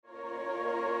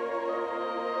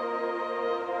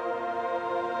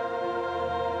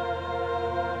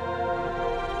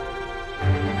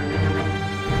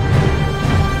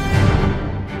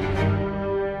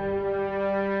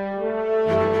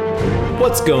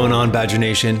What's going on, Badger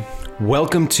Nation?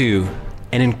 Welcome to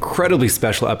an incredibly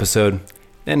special episode.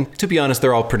 And to be honest,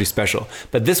 they're all pretty special.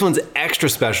 But this one's extra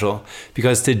special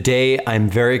because today I'm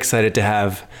very excited to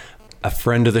have a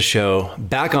friend of the show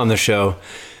back on the show,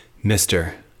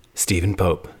 Mr. Stephen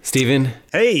Pope. Stephen.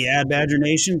 Hey, Ad Badger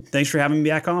Nation. Thanks for having me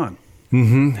back on.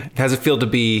 How's it feel to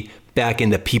be back in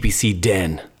the PPC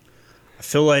den? I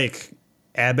feel like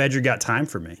Ad Badger got time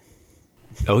for me.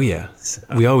 Oh, yeah.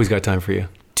 We always got time for you.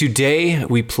 Today,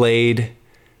 we played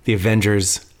the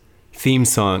Avengers theme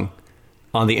song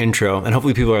on the intro, and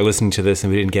hopefully people are listening to this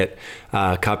and we didn't get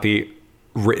copy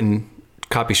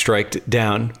striked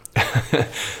down.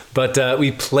 But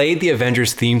we played the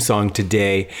Avengers theme song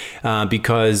today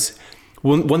because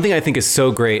one thing I think is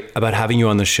so great about having you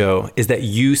on the show is that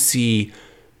you see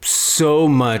so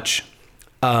much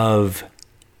of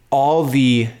all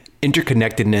the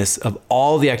interconnectedness of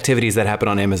all the activities that happen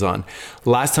on Amazon.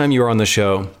 Last time you were on the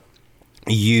show,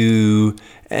 you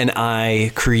and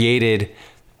I created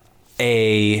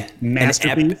an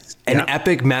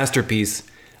epic masterpiece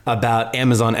about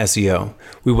Amazon SEO.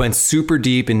 We went super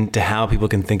deep into how people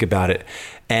can think about it.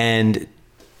 And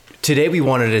today we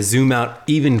wanted to zoom out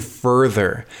even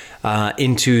further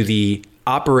into the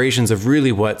operations of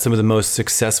really what some of the most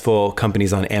successful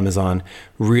companies on Amazon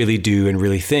really do and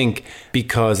really think,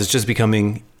 because it's just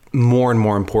becoming more and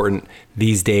more important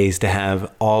these days to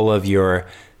have all of your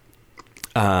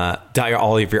dot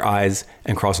all of your I's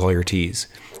and cross all your T's.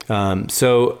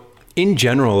 So in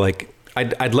general, like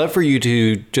I'd love for you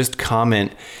to just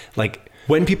comment, like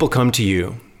when people come to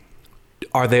you,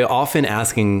 are they often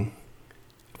asking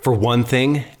for one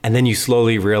thing and then you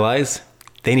slowly realize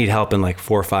they need help in like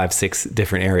 4, 5, 6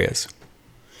 different areas?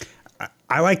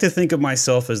 I like to think of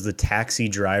myself as the taxi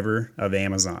driver of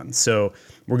Amazon. So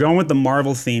we're going with the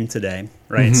Marvel theme today,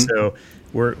 right? Mm-hmm. So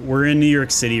we're in New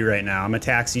York City right now. I'm a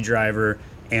taxi driver,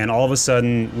 and all of a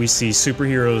sudden we see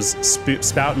superheroes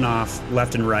spouting off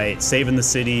left and right, saving the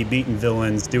city, beating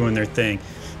villains, doing their thing.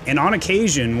 And on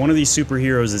occasion, one of these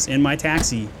superheroes is in my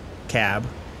taxi cab,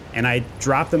 and I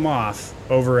drop them off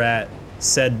over at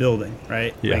said building,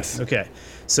 right? Yes. Like, okay.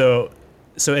 So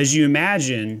as you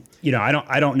imagine, you know,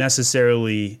 I don't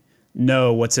necessarily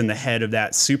know what's in the head of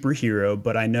that superhero,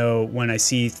 but I know when I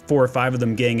see 4 or 5 of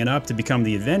them ganging up to become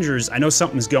the Avengers, I know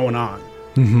something's going on,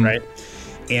 mm-hmm. right?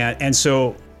 And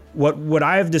so what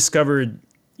I've discovered,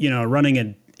 you know, running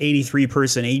an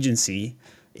 83-person agency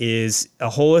is a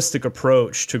holistic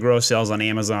approach to grow sales on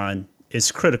Amazon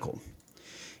is critical.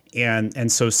 And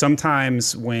so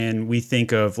sometimes when we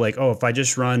think of like, oh, if I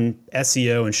just run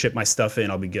SEO and ship my stuff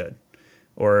in, I'll be good.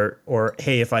 Or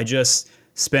hey, if I just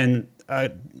spend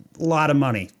a lot of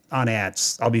money on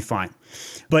ads, I'll be fine.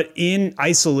 But in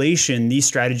isolation, these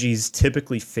strategies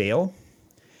typically fail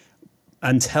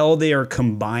until they are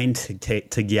combined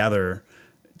together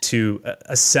to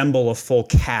assemble a full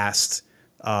cast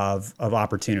of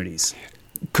opportunities.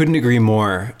 Couldn't agree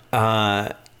more.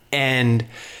 And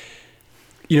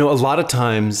you know, a lot of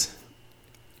times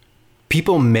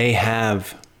people may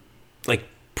have like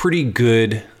pretty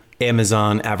good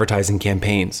Amazon advertising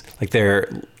campaigns. Like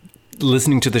they're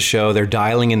listening to the show, they're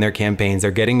dialing in their campaigns,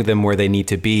 they're getting them where they need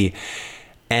to be.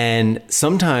 And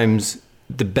sometimes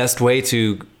the best way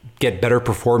to get better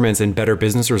performance and better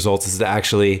business results is to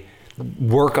actually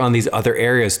work on these other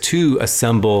areas to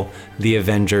assemble the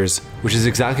Avengers, which is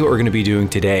exactly what we're going to be doing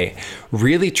today.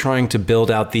 Really trying to build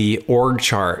out the org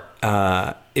chart,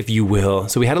 if you will.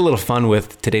 So we had a little fun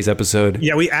with today's episode.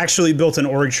 Yeah, we actually built an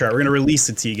org chart. We're going to release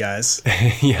it to you guys.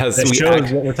 Yes. That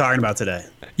shows what we're talking about today.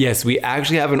 Yes, we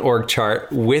actually have an org chart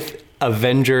with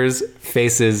Avengers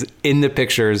faces in the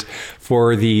pictures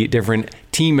for the different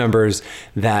team members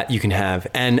that you can have.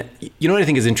 And you know what I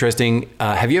think is interesting?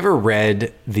 Have you ever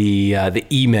read the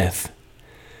E-Myth?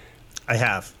 I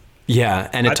have. Yeah,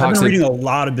 and I've been reading a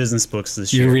lot of business books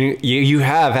this year. You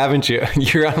have, haven't you?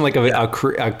 You're on like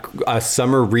a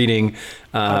summer reading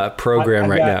program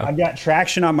right now. I've got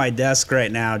traction on my desk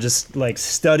right now, just like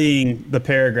studying the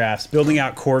paragraphs, building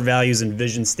out core values and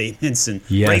vision statements, and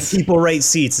right people, right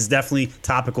seats is definitely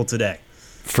topical today.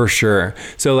 For sure.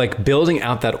 So like building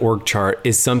out that org chart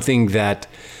is something that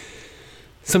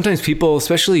sometimes people,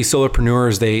 especially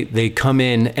solopreneurs, they come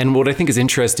in, and what I think is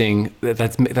interesting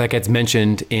that gets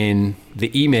mentioned in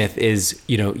the E-Myth is,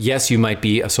 you know, yes, you might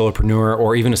be a solopreneur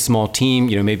or even a small team.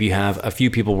 You know, maybe you have a few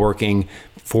people working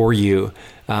for you,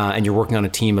 and you're working on a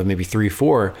team of maybe 3,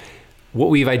 4. What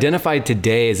we've identified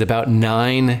today is about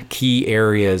 9 key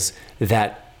areas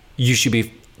that you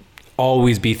should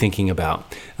always be thinking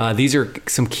about. These are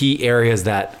some key areas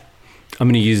that I'm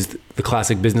going to use the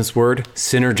classic business word,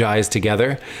 synergize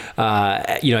together.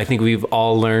 I think we've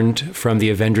all learned from the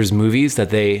Avengers movies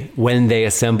that when they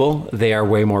assemble, they are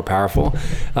way more powerful.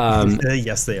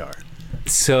 Yes, they are.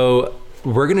 So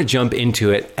we're going to jump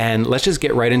into it, and let's just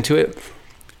get right into it.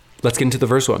 Let's get into the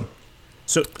first one.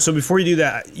 So before you do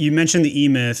that, you mentioned the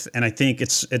E-Myth, and I think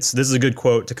this is a good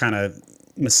quote to kind of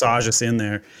massage us in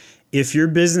there. If your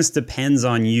business depends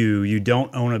on you, you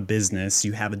don't own a business,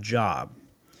 you have a job.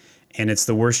 And it's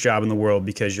the worst job in the world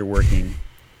because you're working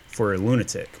for a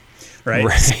lunatic, right?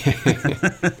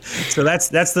 So that's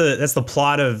the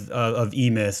plot of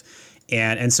E-Myth.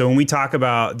 And so when we talk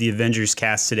about the Avengers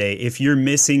cast today, if you're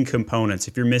missing components,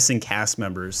 if you're missing cast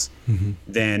members,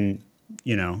 then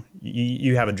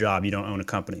you have a job, you don't own a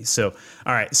company. So,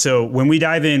 all right. So when we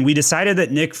dive in, we decided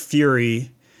that Nick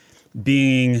Fury,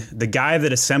 being the guy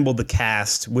that assembled the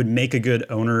cast, would make a good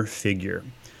owner figure,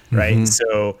 right?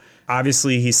 So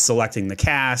obviously he's selecting the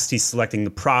cast, he's selecting the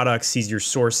products, he's your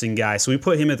sourcing guy. So we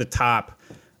put him at the top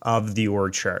of the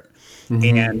org chart.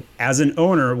 And as an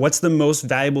owner, what's the most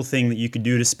valuable thing that you could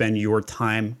do to spend your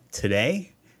time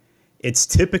today? It's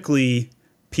typically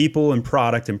people and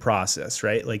product and process,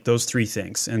 right? Like those three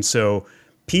things. And so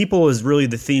people is really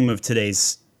the theme of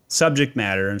today's subject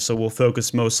matter. And so we'll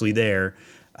focus mostly there.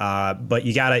 But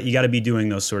you gotta be doing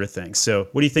those sort of things. So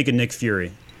what do you think of Nick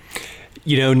Fury?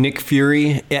 Nick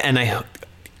Fury, and I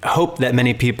hope that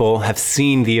many people have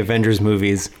seen the Avengers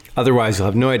movies. Otherwise, you'll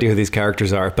have no idea who these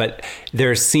characters are. But there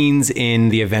are scenes in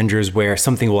the Avengers where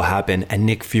something will happen and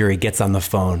Nick Fury gets on the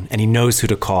phone and he knows who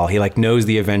to call. He knows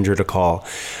the Avenger to call.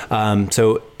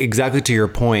 So exactly to your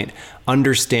point,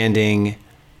 understanding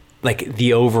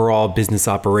the overall business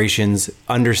operations,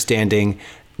 understanding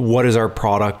what does our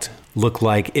product look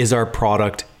like? Does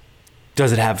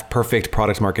it have perfect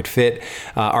product market fit?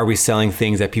 Are we selling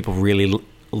things that people really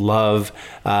love?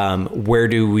 Where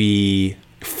do we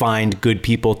find good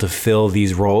people to fill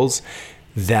these roles?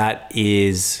 That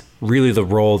is really the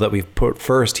role that we've put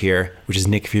first here, which is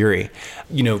Nick Fury.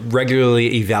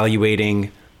 Regularly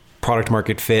evaluating product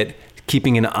market fit,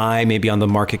 keeping an eye maybe on the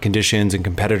market conditions and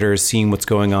competitors, seeing what's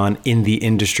going on in the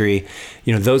industry,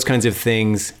 those kinds of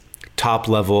things, top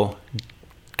level,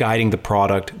 guiding the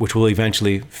product, which will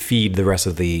eventually feed the rest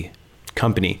of the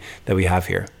company that we have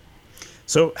here.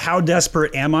 So how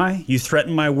desperate am I? You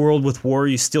threaten my world with war.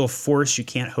 You steal force you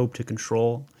can't hope to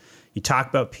control. You talk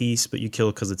about peace, but you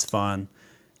kill because it's fun.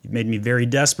 You've made me very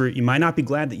desperate. You might not be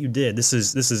glad that you did. This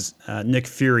is Nick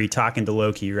Fury talking to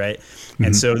Loki, right?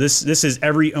 And so this is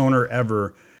every owner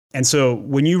ever. And so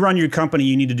when you run your company,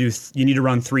 you need to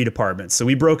run three departments. So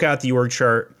we broke out the org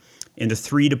chart into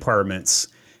three departments,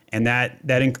 and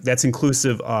that's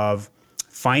inclusive of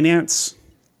finance,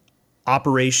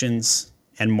 operations,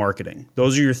 and marketing.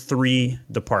 Those are your three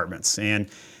departments. And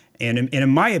in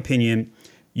my opinion,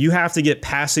 you have to get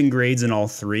passing grades in all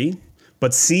three,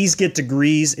 but C's get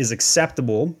degrees is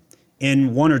acceptable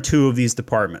in one or two of these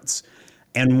departments.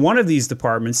 And one of these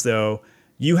departments, though,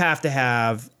 you have to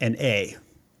have an A.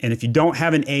 And if you don't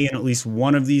have an A in at least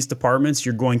one of these departments,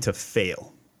 you're going to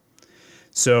fail.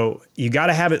 So you got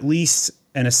to have at least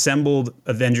an assembled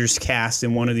Avengers cast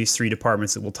in one of these three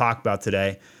departments that we'll talk about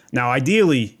today. Now,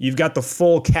 ideally, you've got the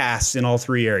full cast in all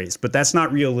three areas, but that's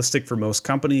not realistic for most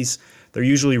companies. They're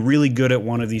usually really good at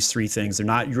one of these three things. They're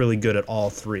not really good at all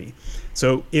three.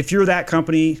 So if you're that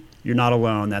company, you're not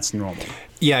alone. That's normal.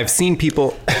 Yeah, I've seen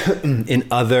people in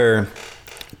other,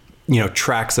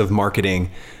 tracks of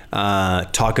marketing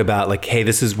talk about hey,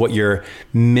 this is what your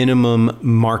minimum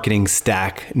marketing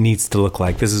stack needs to look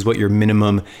like. This is what your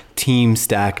minimum team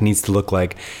stack needs to look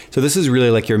like. So this is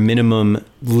really your minimum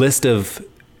list of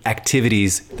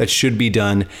activities that should be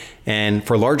done. And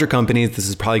for larger companies, this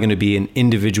is probably going to be an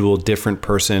individual different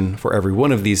person for every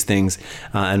one of these things.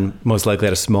 And most likely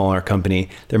at a smaller company,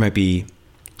 there might be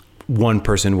one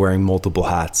person wearing multiple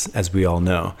hats, as we all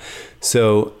know.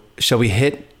 So shall we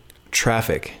hit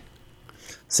traffic?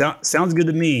 Sounds good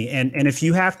to me. And if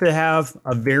you have to have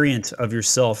a variant of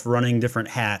yourself running different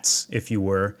hats, if you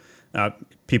were,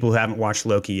 people who haven't watched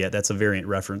Loki yet, that's a variant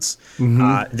reference,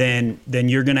 then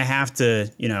you're going to have to,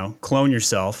 clone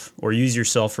yourself or use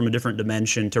yourself from a different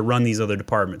dimension to run these other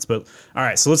departments. But all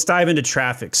right, so let's dive into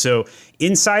traffic. So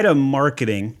inside of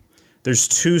marketing, there's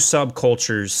two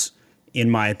subcultures, in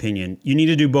my opinion. You need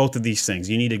to do both of these things.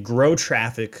 You need to grow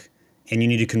traffic and you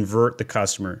need to convert the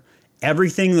customer.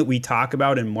 Everything that we talk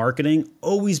about in marketing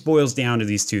always boils down to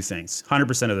these two things,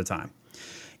 100% of the time.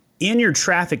 In your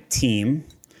traffic team,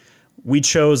 we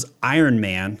chose Iron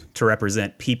Man to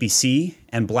represent PPC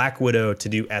and Black Widow to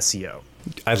do SEO.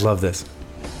 I love this.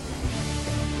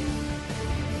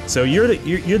 So you're the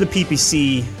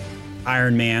PPC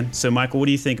Iron Man. So, Michael, what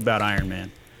do you think about Iron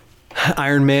Man?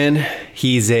 Iron Man,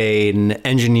 he's an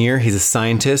engineer, he's a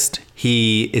scientist.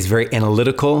 He is very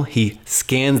analytical. He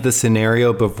scans the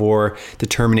scenario before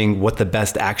determining what the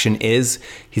best action is.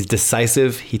 He's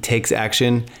decisive, he takes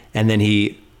action, and then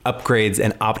he upgrades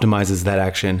and optimizes that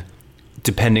action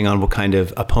depending on what kind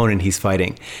of opponent he's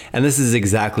fighting. And this is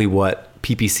exactly what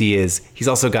PPC is. He's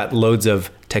also got loads of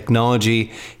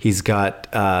technology. He's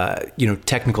got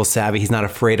technical savvy. He's not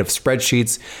afraid of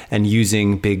spreadsheets and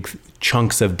using big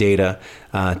chunks of data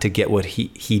to get what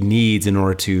he needs in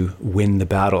order to win the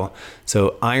battle.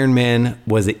 So Iron Man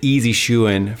was an easy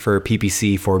shoe-in for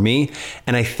PPC for me.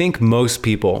 And I think most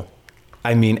people,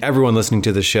 I mean, everyone listening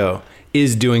to the show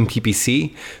is doing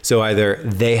PPC. So either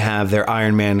they have their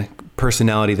Iron Man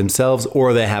personality themselves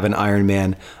or they have an Iron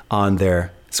Man on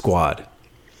their squad.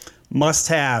 Must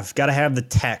have. Got to have the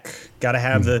tech. Got to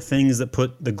have the things that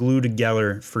put the glue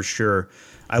together for sure.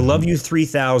 I Love You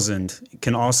 3000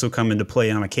 can also come into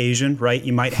play on occasion, right?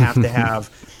 You might have to have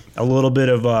a little bit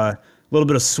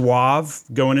of suave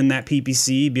going in that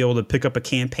PPC, be able to pick up a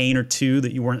campaign or two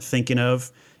that you weren't thinking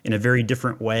of in a very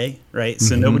different way, right?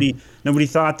 So nobody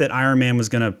thought that Iron Man was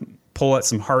going to pull at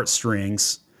some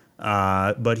heartstrings,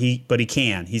 but he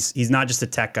can. He's not just a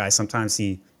tech guy. Sometimes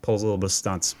he pulls a little bit of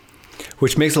stunts.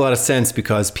 Which makes a lot of sense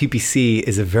because PPC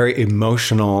is a very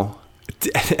emotional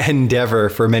endeavor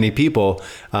for many people.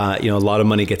 A lot of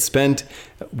money gets spent.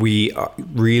 We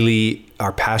really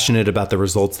are passionate about the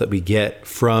results that we get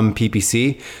from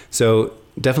PPC. So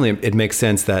definitely it makes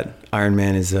sense that Iron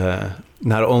Man is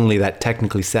not only that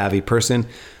technically savvy person,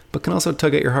 but can also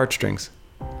tug at your heartstrings.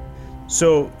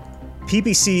 So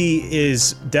PPC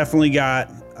is definitely got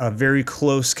a very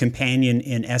close companion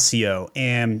in SEO.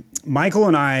 And Michael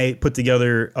and I put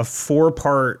together a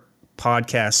 4-part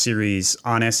podcast series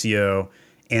on SEO,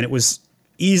 and it was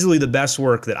easily the best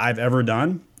work that I've ever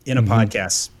done in a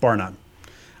podcast, bar none.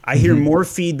 I hear more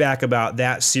feedback about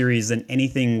that series than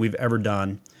anything we've ever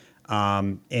done.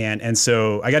 And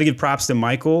so I got to give props to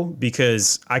Michael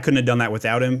because I couldn't have done that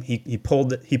without him. He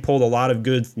pulled a lot of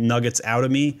good nuggets out of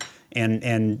me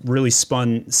and really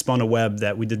spun a web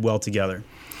that we did well together.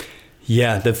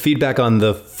 Yeah, the feedback on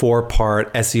the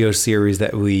 4-part SEO series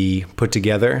that we put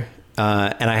together,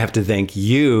 and I have to thank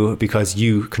you because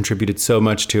you contributed so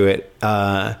much to it.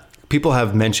 People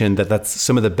have mentioned that that's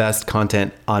some of the best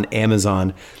content on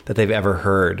Amazon that they've ever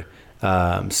heard.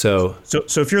 So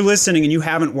if you're listening and you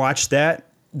haven't watched that,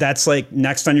 that's like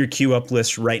next on your queue up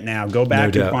list right now. Go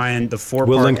back and find the 4-part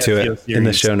We'll link to SEO it series. in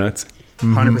the show notes.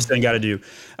 100% got to do.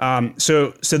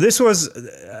 So this was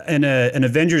an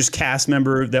Avengers cast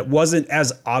member that wasn't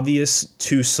as obvious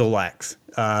to select.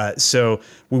 So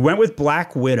we went with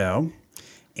Black Widow,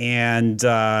 and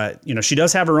she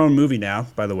does have her own movie now,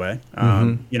 by the way.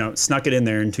 Snuck it in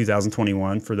there in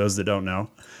 2021 for those that don't know.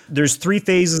 There's 3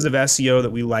 phases of SEO that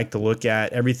we like to look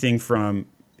at. Everything from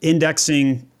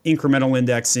indexing, incremental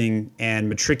indexing, and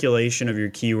matriculation of your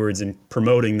keywords and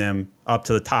promoting them up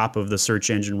to the top of the search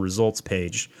engine results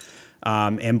page.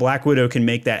 And Black Widow can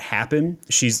make that happen.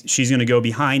 She's going to go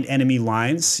behind enemy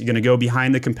lines. You're going to go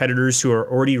behind the competitors who are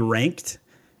already ranked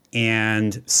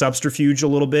and subterfuge a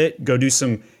little bit. Go do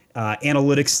some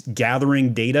analytics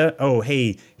gathering data. Oh,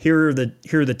 hey, here are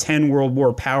the 10 World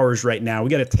War powers right now. We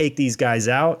got to take these guys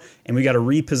out and we got to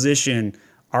reposition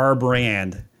our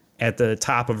brand at the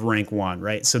top of rank 1,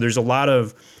 right? So there's a lot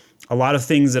of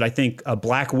things that I think a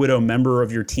Black Widow member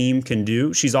of your team can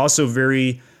do. She's also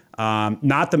very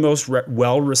not the most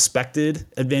well-respected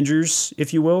Avengers,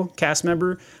 if you will, cast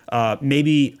member.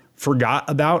 Maybe forgot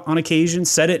about on occasion,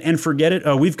 set it and forget it.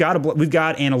 Oh, we've got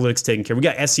analytics taken care of. We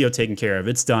got SEO taken care of.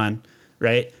 It's done,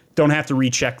 right? Don't have to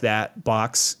recheck that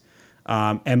box.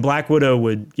 And Black Widow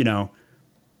would,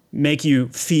 make you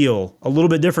feel a little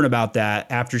bit different about that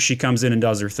after she comes in and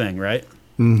does her thing, right?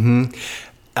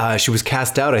 She was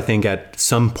cast out, I think, at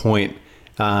some point,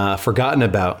 forgotten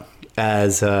about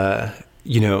as, because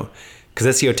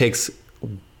SEO takes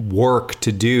work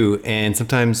to do, and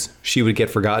sometimes she would get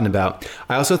forgotten about.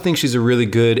 I also think she's a really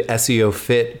good SEO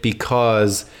fit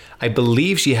because I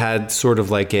believe she had sort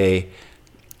of like a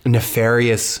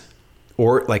nefarious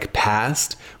or like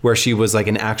past where she was like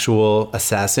an actual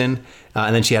assassin,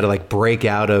 and then she had to like break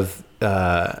out of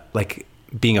like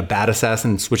being a bad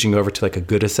assassin and switching over to like a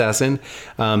good assassin.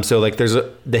 So like there's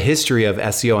the history of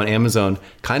SEO on Amazon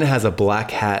kind of has a black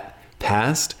hat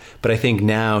past, but I think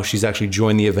now she's actually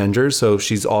joined the Avengers, so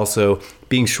she's also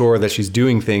being sure that she's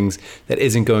doing things that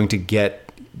isn't going to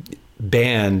get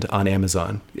banned on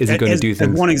Amazon, isn't going to do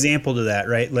things. One example to that,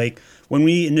 right? Like when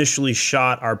we initially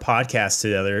shot our podcast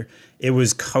together, it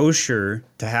was kosher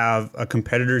to have a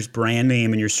competitor's brand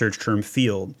name in your search term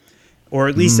field, or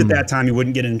at least at that time you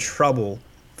wouldn't get in trouble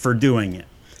for doing it.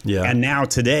 Yeah. And now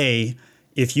today,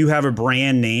 if you have a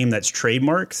brand name that's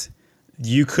trademarked,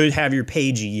 you could have your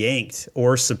page yanked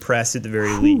or suppressed at the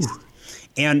very least.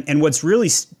 And what's really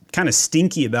kind of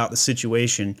stinky about the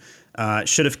situation,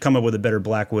 should have come up with a better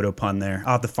Black Widow pun there.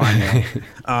 I'll have to find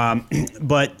that.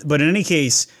 But in any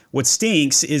case, what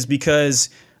stinks is because,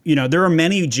 there are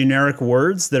many generic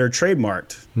words that are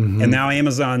trademarked. And now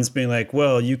Amazon's being like,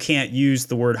 well, you can't use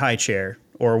the word high chair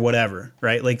or whatever,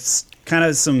 right? Like kind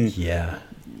of some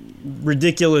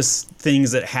ridiculous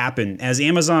things that happen. As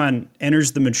Amazon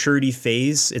enters the maturity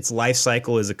phase, its life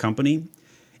cycle as a company,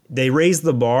 they raise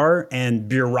the bar and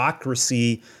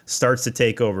bureaucracy starts to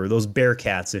take over, those bear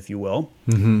cats, if you will.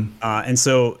 And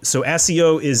so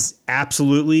SEO is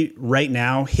absolutely right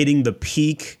now hitting the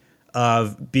peak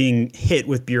of being hit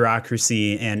with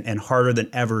bureaucracy and harder than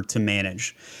ever to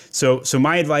manage. So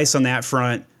my advice on that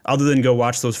front, other than go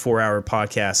watch those 4-hour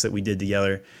podcasts that we did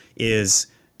together, is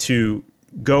to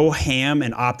go ham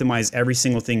and optimize every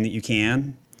single thing that you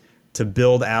can to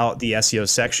build out the SEO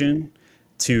section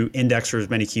to index for as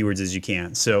many keywords as you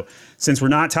can. So since we're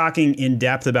not talking in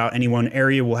depth about any one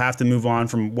area, we'll have to move on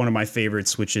from one of my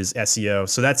favorites, which is SEO.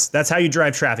 So that's how you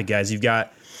drive traffic, guys. You've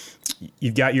got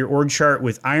your org chart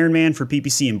with Ironman for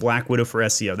PPC and Black Widow for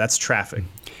SEO. That's traffic.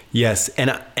 Yes,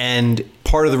 and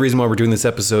part of the reason why we're doing this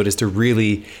episode is to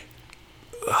really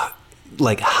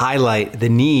highlight the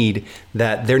need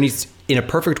that there needs, in a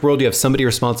perfect world, you have somebody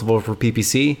responsible for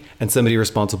PPC and somebody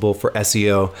responsible for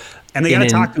SEO. And they got to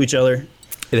talk to each other.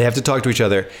 They have to talk to each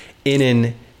other. In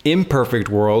an imperfect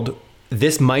world,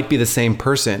 this might be the same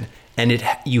person, and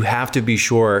you have to be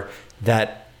sure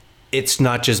that it's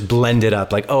not just blended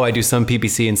up. Like, oh, I do some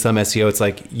PPC and some SEO. It's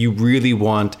like you really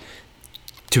want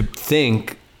to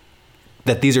think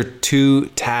that these are two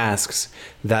tasks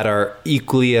that are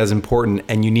equally as important,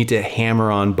 and you need to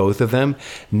hammer on both of them.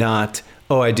 Not,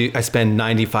 oh, I spend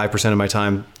 95% of my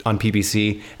time on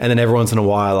PPC, and then every once in a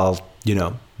while I'll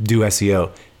do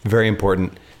SEO. Very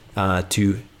important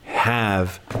to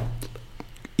have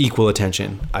equal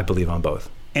attention, I believe, on both.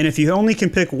 And if you only can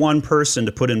pick one person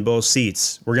to put in both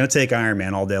seats, we're going to take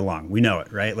Ironman all day long. We know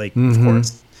it, right? Like, of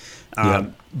course.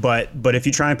 But if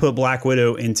you try and put Black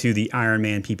Widow into the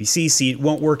Ironman PPC seat, it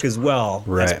won't work as well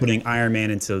as putting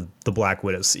Ironman into the Black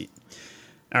Widow seat.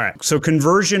 All right. So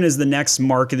conversion is the next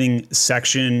marketing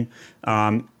section.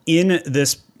 In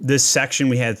this section,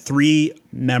 we had 3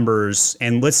 members,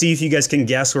 and let's see if you guys can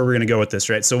guess where we're going to go with this,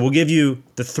 right? So we'll give you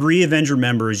the 3 Avenger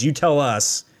members. You tell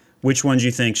us which ones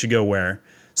you think should go where.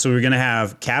 So we're going to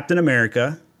have Captain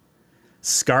America,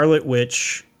 Scarlet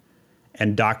Witch,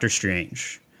 and Doctor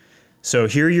Strange. So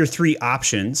here are your 3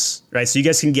 options, right? So you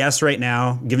guys can guess right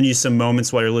now, I'm giving you some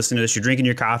moments while you're listening to this. You're drinking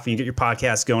your coffee, you get your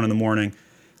podcast going in the morning.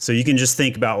 So you can just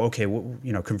think about, okay,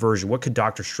 conversion. What could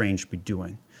Doctor Strange be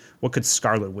doing? What could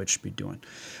Scarlet Witch be doing?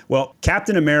 Well,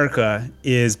 Captain America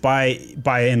is by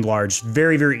and large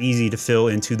very, very easy to fill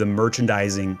into the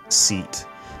merchandising seat.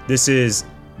 This is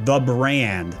the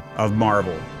brand of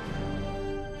Marvel.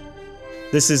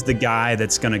 This is the guy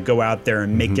that's going to go out there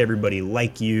and make everybody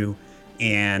like you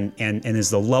and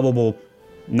is the lovable,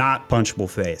 not punchable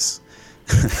face.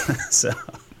 So,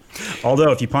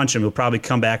 although if you punch him, he'll probably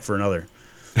come back for another.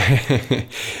 Exactly.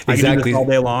 I can do this all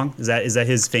day long. Is that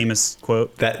his famous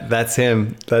quote? That's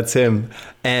him.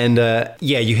 And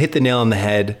you hit the nail on the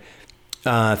head.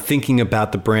 Thinking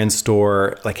about the brand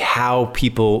store, like how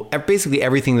people, basically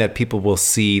everything that people will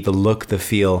see, the look, the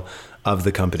feel of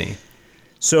the company.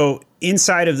 So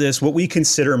inside of this, what we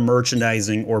consider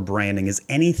merchandising or branding is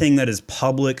anything that is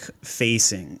public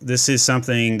facing. This is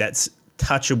something that's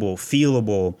touchable,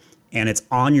 feelable, and it's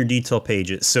on your detail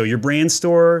pages. So your brand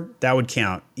store, that would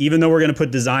count. Even though we're going to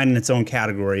put design in its own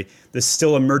category, there's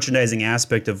still a merchandising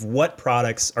aspect of what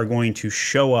products are going to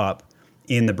show up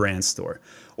in the brand store.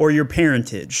 Or your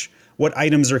parentage, what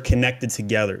items are connected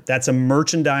together. That's a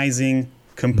merchandising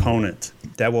component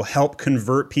that will help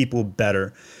convert people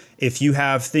better. If you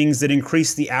have things that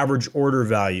increase the average order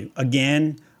value,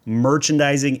 again,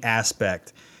 merchandising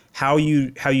aspect. How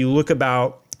you look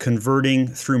about converting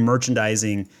through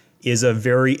merchandising is a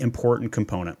very important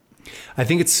component. I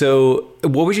think it's so.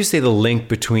 What would you say the link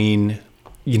between,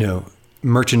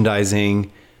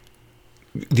 merchandising,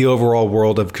 the overall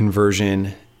world of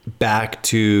conversion, back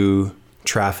to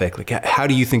traffic? Like, how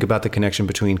do you think about the connection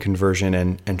between conversion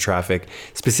and traffic?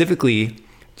 Specifically,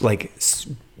 like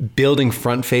building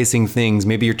front-facing things.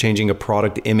 Maybe you're changing a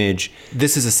product image.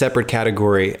 This is a separate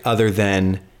category other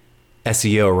than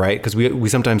SEO, right? Because we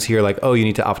sometimes hear like, oh, you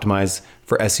need to optimize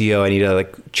for SEO. I need to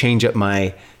like change up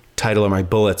my title or my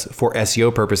bullets for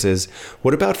SEO purposes.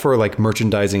 What about for like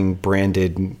merchandising,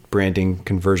 branding,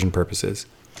 conversion purposes?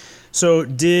 So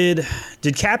did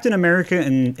Captain America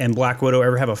and Black Widow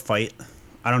ever have a fight?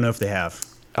 I don't know if they have.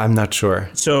 I'm not sure.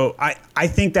 So I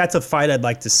think that's a fight I'd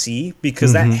like to see,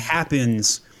 because that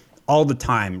happens all the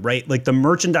time, right? Like the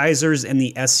merchandisers and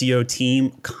the SEO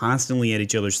team constantly at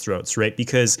each other's throats, right?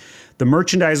 Because the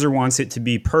merchandiser wants it to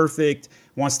be perfect,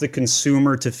 wants the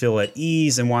consumer to feel at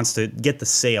ease, and wants to get the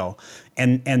sale.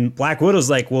 And Black Widow's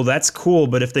like, well, that's cool,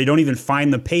 but if they don't even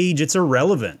find the page, it's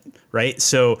irrelevant, right?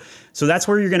 So that's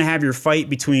where you're going to have your fight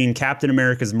between Captain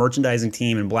America's merchandising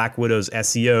team and Black Widow's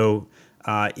SEO.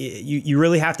 You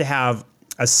really have to have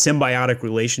a symbiotic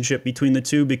relationship between the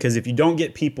two, because if you don't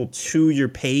get people to your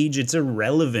page, it's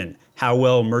irrelevant how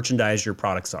well merchandised your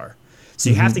products are.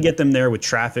 So you have to get them there with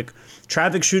traffic.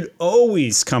 Traffic should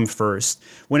always come first.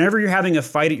 Whenever you're having a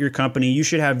fight at your company, you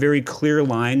should have very clear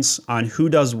lines on who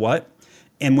does what.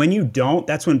 And when you don't,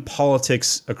 that's when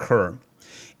politics occur.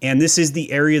 And this is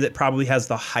the area that probably has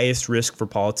the highest risk for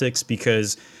politics,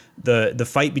 because the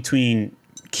fight between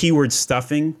keyword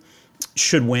stuffing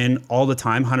should win all the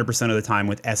time, 100% of the time,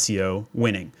 with SEO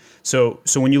winning. So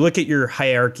when you look at your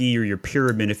hierarchy or your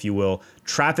pyramid, if you will,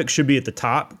 traffic should be at the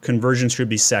top, conversion should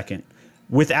be second,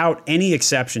 without any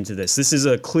exception to this. This is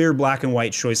a clear black and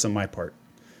white choice on my part.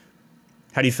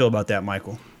 How do you feel about that,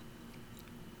 Michael?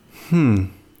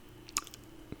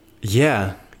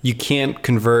 Yeah, you can't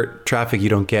convert traffic you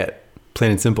don't get,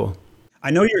 plain and simple.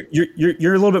 I know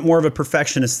you're a little bit more of a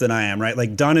perfectionist than I am, right?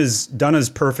 Like done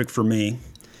is perfect for me,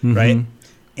 right?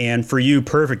 And for you,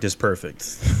 perfect is perfect.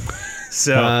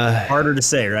 So harder to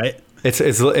say, right?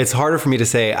 It's harder for me to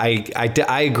say.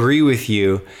 I agree with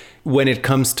you when it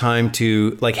comes time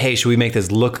to like, hey, should we make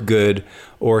this look good,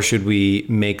 or should we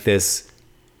make this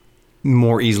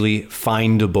more easily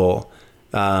findable?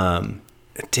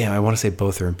 Damn, I want to say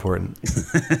both are important.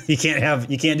 You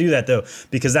can't do that though,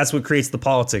 because that's what creates the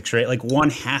politics, right? Like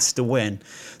one has to win.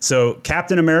 So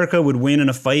Captain America would win in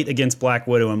a fight against Black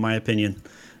Widow, in my opinion.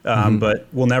 But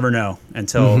we'll never know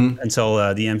until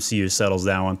the MCU settles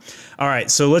that one. All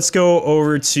right, so let's go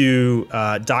over to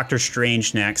Doctor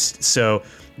Strange next. So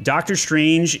Doctor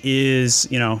Strange is,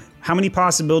 how many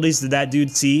possibilities did that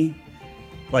dude see?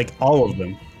 Like all of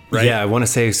them, right? Yeah, I want to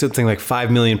say something like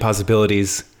 5 million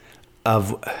possibilities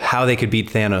of how they could beat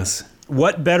Thanos.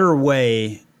 What better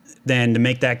way than to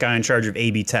make that guy in charge of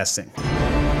A/B testing?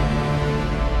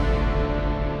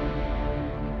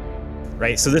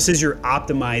 Right? So this is your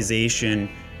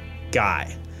optimization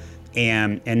guy.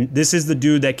 And this is the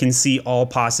dude that can see all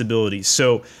possibilities.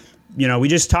 So, we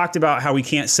just talked about how we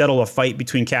can't settle a fight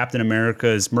between Captain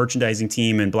America's merchandising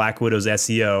team and Black Widow's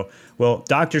SEO. Well,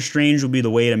 Doctor Strange will be the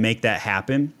way to make that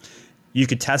happen. You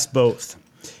could test both.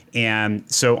 And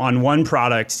so on one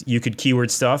product, you could keyword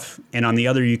stuff, and on the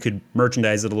other, you could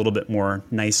merchandise it a little bit more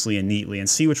nicely and neatly and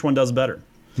see which one does better,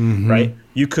 right?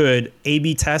 You could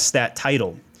A/B test that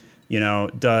title.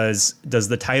 Does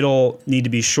the title need to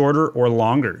be shorter or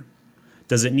longer?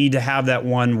 Does it need to have that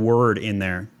one word in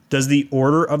there? Does the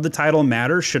order of the title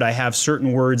matter? Should I have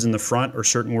certain words in the front or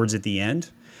certain words at the end?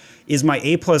 Is my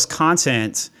A+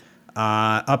 content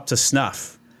up to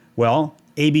snuff? Well,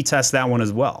 A/B test that one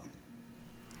as well.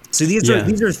 So these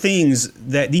are things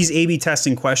that these A/B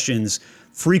testing questions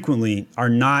frequently are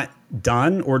not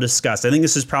done or discussed. I think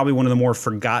this is probably one of the more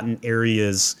forgotten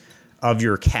areas of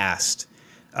your cast.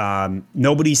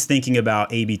 Nobody's thinking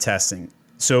about A/B testing.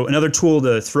 So another tool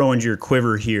to throw into your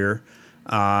quiver here,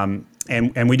 and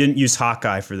we didn't use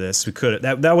Hawkeye for this. We could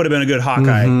that would have been a good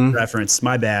Hawkeye reference.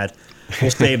 My bad. We'll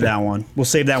save that one. We'll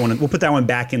put that one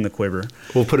back in the quiver.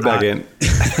 We'll put it back in.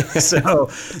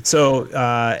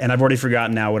 And I've already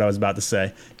forgotten now what I was about to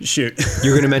say. Shoot.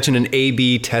 You're going to mention an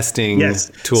A/B testing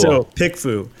tool. So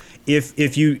PickFu.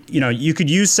 If you could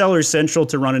use Seller Central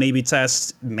to run an A/B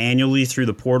test manually through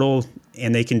the portal,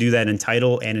 and they can do that in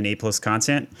title and in A+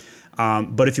 content.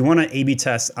 But if you want to A/B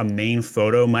test a main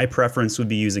photo, my preference would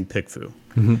be using PickFu.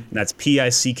 And that's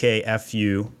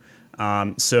PICKFU.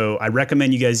 So I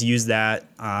recommend you guys use that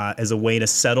as a way to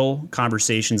settle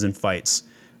conversations and fights.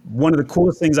 One of the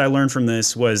coolest things I learned from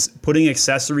this was putting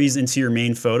accessories into your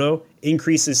main photo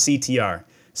increases CTR.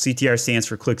 CTR stands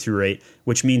for click-through rate,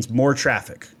 which means more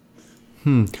traffic.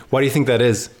 Why do you think that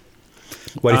is?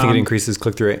 Why do you think it increases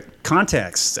click-through rate?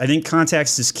 Context. I think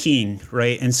context is king,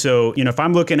 right? And so, if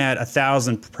I'm looking at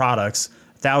 1,000 products,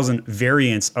 1,000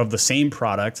 variants of the same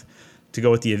product, to go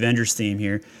with the Avengers theme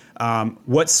here,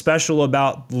 what's special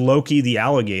about Loki the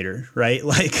alligator, right?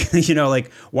 Like,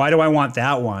 why do I want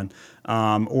that one?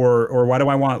 or why do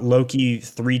I want Loki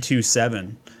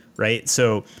 327, right?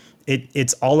 So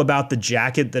it's all about the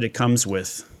jacket that it comes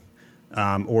with,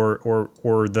 or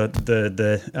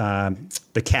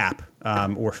the cap,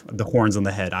 or the horns on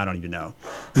the head. I don't even know.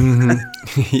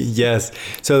 Yes.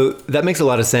 So that makes a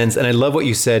lot of sense. And I love what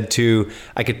you said too.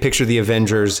 I could picture the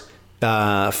Avengers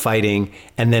fighting,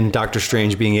 and then Doctor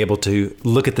Strange being able to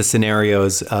look at the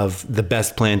scenarios of the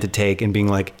best plan to take and being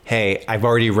like, hey, I've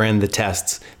already ran the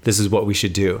tests. This is what we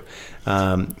should do.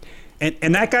 And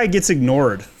that guy gets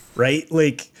ignored, right?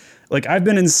 Like I've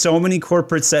been in so many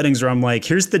corporate settings where I'm like,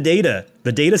 here's the data.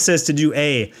 The data says to do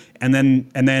A, and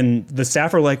then the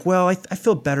staff are like, well, I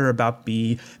feel better about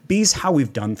B. B's how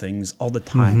we've done things all the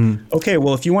time. Okay,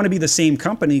 well, if you want to be the same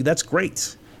company, that's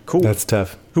great. Cool. That's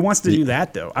tough. Who wants to do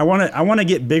that though? I want to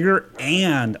get bigger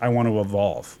and I want to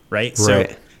evolve, right? So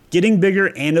getting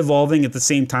bigger and evolving at the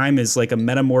same time is like a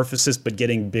metamorphosis, but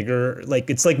getting bigger. Like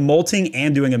it's like molting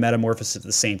and doing a metamorphosis at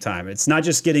the same time. It's not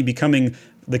just becoming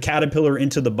the caterpillar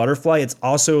into the butterfly. It's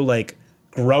also like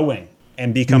growing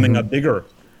and becoming a bigger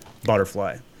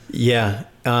butterfly. Yeah.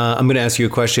 I'm going to ask you a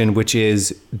question, which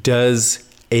is, does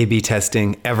A/B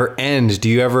testing ever end? Do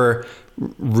you ever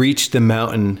reach the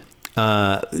mountain?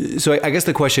 So I guess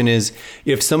the question is,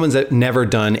 if someone's never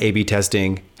done A/B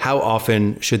testing, how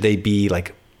often should they be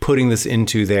like putting this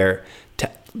into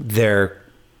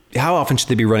how often should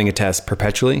they be running a test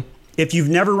perpetually? If you've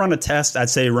never run a test, I'd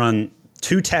say run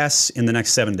 2 tests in the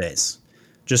next 7 days.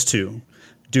 Just 2.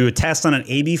 Do a test on an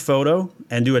A/B photo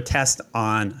and do a test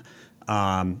on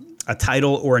a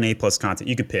title or an A+ content.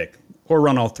 You could pick, or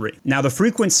run all 3. Now the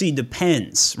frequency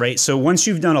depends, right? So once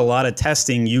you've done a lot of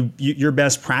testing, your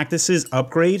best practices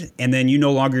upgrade, and then you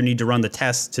no longer need to run the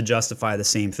test to justify the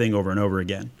same thing over and over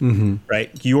again,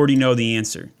 right? You already know the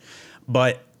answer.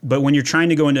 But when you're trying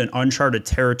to go into an uncharted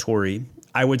territory,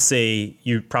 I would say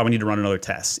you probably need to run another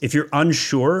test. If you're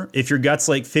unsure, if your gut's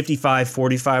like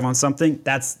 55-45 on something,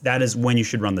 that is when you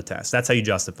should run the test. That's how you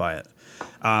justify it.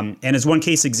 And as one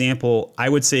case example, I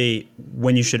would say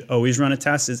when you should always run a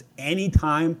test is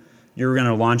anytime you're going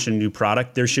to launch a new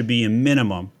product, there should be a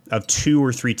minimum of 2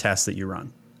 or 3 tests that you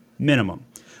run. Minimum.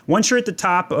 Once you're at the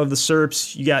top of the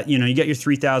SERPs, you got your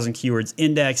 3,000 keywords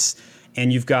index,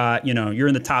 and you've got, you're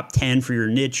in the top 10 for your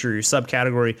niche or your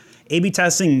subcategory. A/B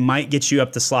testing might get you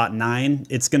up to slot 9.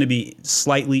 It's going to be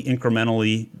slightly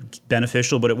incrementally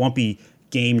beneficial, but it won't be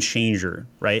game changer,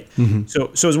 right?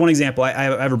 So as one example, I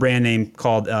have a brand name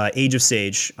called Age of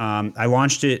Sage. I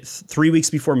launched it 3 weeks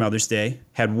before Mother's Day,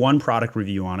 had 1 product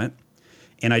review on it,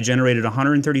 and I generated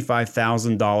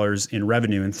 $135,000 in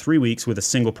revenue in 3 weeks with a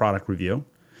single product review,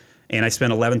 and I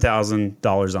spent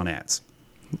 $11,000 on ads.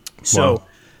 So wow.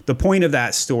 The point of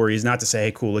that story is not to say,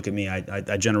 hey, cool, look at me,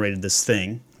 I generated this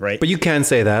thing, right? But you can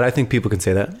say that. I think people can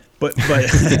say that. But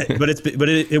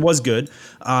it was good.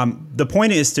 The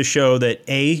point is to show that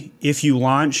A, if you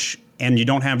launch and you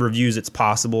don't have reviews, it's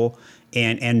possible,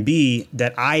 and B,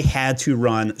 that I had to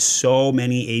run so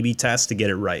many A/B tests to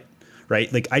get it right?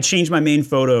 Like I changed my main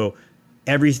photo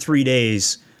every 3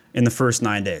 days in the first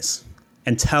 9 days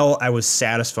until I was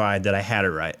satisfied that I had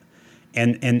it right.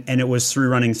 And it was through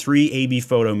running 3 A/B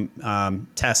photo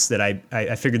tests that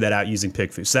I figured that out using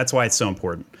PickFu. So that's why it's so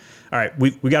important. All right,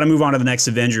 we got to move on to the next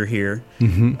Avenger here.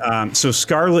 So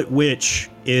Scarlet Witch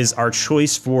is our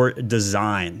choice for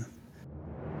design.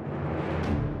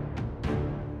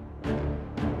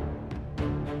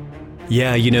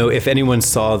 Yeah, if anyone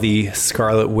saw the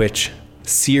Scarlet Witch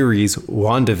series,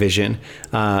 WandaVision,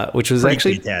 which was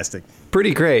actually fantastic.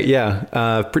 Pretty great,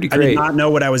 yeah. Pretty great. I did not know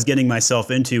what I was getting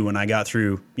myself into when I got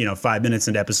through, 5 minutes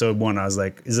into episode 1. I was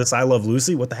like, is this I Love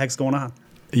Lucy? What the heck's going on?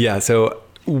 Yeah, so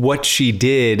what she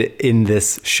did in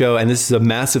this show, and this is a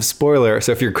massive spoiler,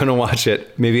 so if you're going to watch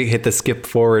it, maybe hit the skip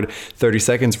forward 30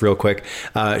 seconds real quick.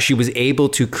 She was able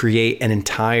to create an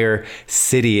entire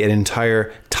city, an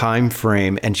entire time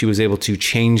frame, and she was able to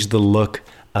change the look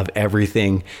of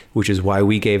everything, which is why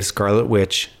we gave Scarlet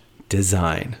Witch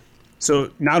design.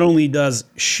 So not only does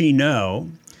she know,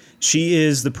 she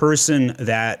is the person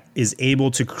that is able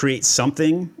to create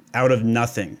something out of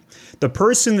nothing. The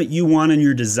person that you want in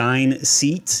your design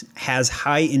seat has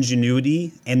high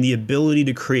ingenuity and the ability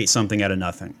to create something out of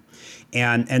nothing.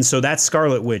 And so that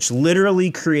Scarlet Witch literally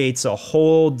creates a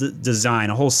whole design,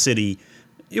 a whole city.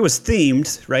 It was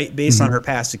themed, right, based on her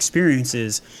past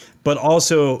experiences, but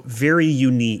also very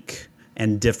unique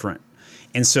and different.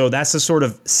 And so that's the sort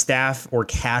of staff or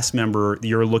cast member that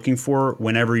you're looking for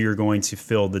whenever you're going to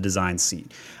fill the design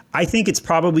seat. I think it's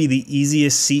probably the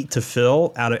easiest seat to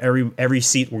fill out of every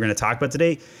seat we're going to talk about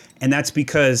today. And that's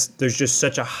because there's just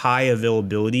such a high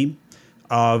availability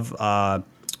of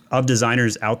of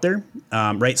designers out there,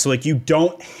 right? So like you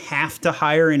don't have to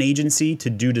hire an agency to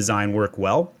do design work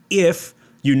well if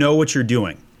you know what you're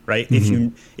doing, right?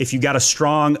 If you got a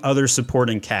strong other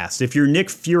supporting cast. If your Nick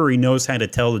Fury knows how to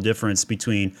tell the difference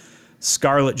between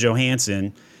Scarlett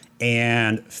Johansson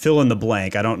and fill in the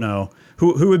blank. I don't know.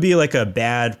 Who would be like a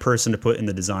bad person to put in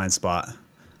the design spot?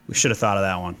 We should have thought of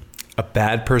that one. A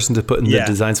bad person to put in the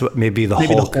design spot? Maybe the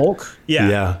Hulk. The Hulk?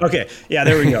 Yeah. Okay. Yeah,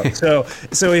 there we go.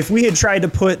 So if we had tried to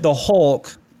put the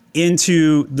Hulk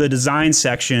into the design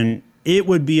section, it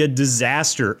would be a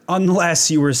disaster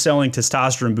unless you were selling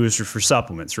testosterone boosters for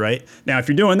supplements, right? Now, if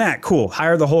you're doing that, cool.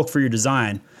 Hire the Hulk for your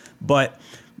design. But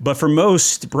for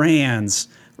most brands,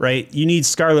 right, you need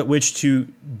Scarlet Witch to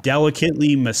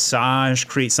delicately massage,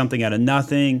 create something out of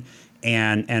nothing,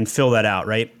 and fill that out,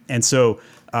 right? And so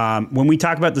when we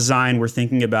talk about design, we're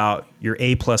thinking about your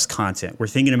A+ content. We're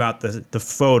thinking about the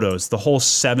photos, the whole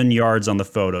 7 yards on the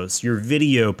photos. Your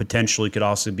video potentially could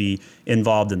also be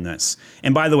involved in this.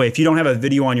 And by the way, if you don't have a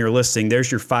video on your listing,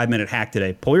 there's your 5-minute hack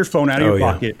today. Pull your phone out of your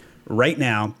pocket right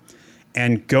now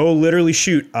and go literally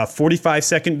shoot a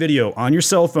 45-second video on your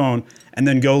cell phone and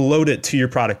then go load it to your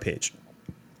product page.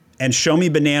 And show me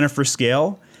banana for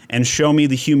scale and show me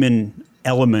the human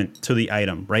element to the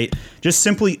item, right? Just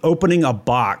simply opening a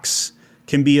box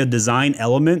can be a design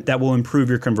element that will improve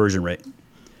your conversion rate.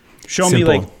 Show me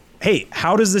like, hey,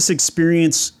 how does this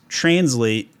experience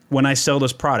translate when I sell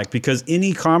this product? Because in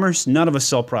e-commerce, none of us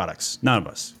sell products. None of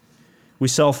us. We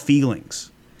sell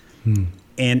feelings.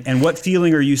 And what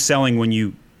feeling are you selling when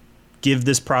you give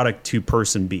this product to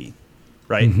person B,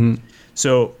 right?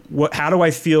 So how do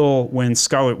I feel when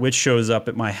Scarlet Witch shows up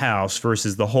at my house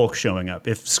versus the Hulk showing up?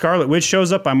 If Scarlet Witch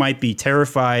shows up, I might be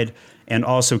terrified and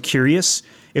also curious.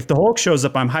 If the Hulk shows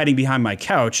up, I'm hiding behind my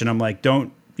couch and I'm like,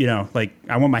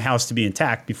 I want my house to be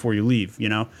intact before you leave,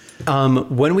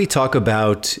 When we talk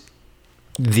about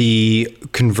the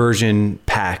conversion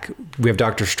pack, we have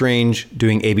Doctor Strange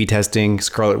doing A/B testing,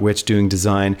 Scarlet Witch doing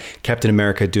design, Captain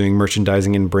America doing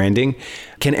merchandising and branding.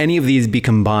 Can any of these be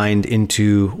combined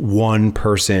into one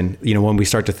person? When we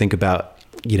start to think about,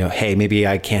 hey, maybe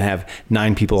I can't have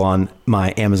 9 people on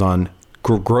my Amazon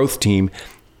growth team.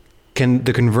 Can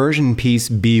the conversion piece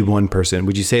be one person?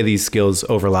 Would you say these skills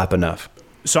overlap enough?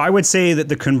 So I would say that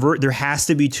there has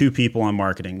to be 2 people on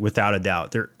marketing, without a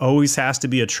doubt. There always has to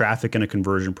be a traffic and a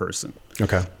conversion person.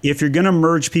 Okay. If you're going to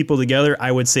merge people together,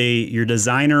 I would say your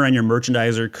designer and your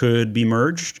merchandiser could be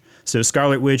merged. So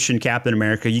Scarlet Witch and Captain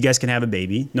America, you guys can have a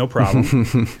baby, no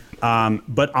problem.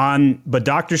 But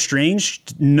Doctor Strange,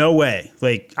 no way.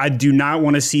 Like, I do not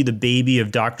want to see the baby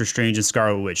of Doctor Strange and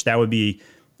Scarlet Witch. That would be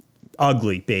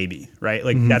ugly baby, right?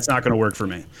 Like, that's not going to work for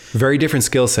me. Very different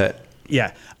skill set.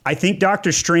 Yeah. I think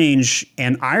Doctor Strange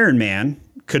and Iron Man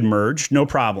could merge, no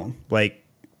problem. Like,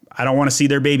 I don't want to see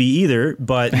their baby either,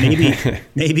 but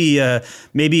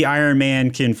maybe Iron Man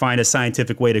can find a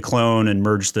scientific way to clone and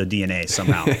merge the DNA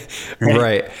somehow.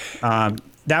 Right.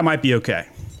 That might be okay.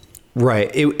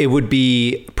 Right. It would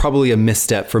be probably a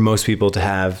misstep for most people to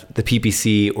have the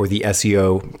PPC or the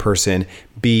SEO person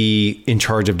be in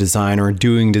charge of design or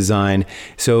doing design.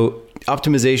 So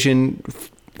optimization,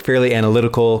 fairly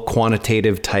analytical,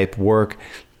 quantitative type work,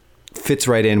 fits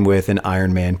right in with an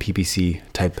Iron Man PPC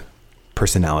type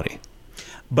personality.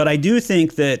 But I do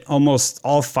think that almost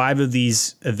all 5 of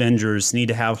these Avengers need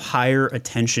to have higher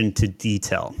attention to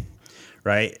detail,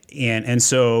 right? And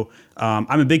so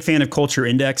I'm a big fan of Culture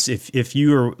Index. If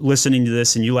you are listening to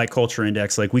this and you like Culture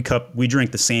Index, like we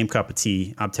drink the same cup of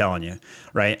tea, I'm telling you,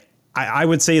 right? I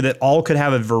would say that all could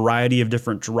have a variety of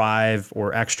different drive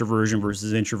or extroversion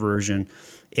versus introversion.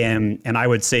 And I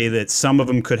would say that some of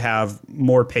them could have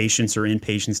more patience or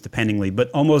impatience dependingly,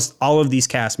 but almost all of these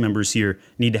cast members here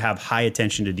need to have high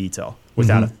attention to detail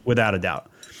without a doubt.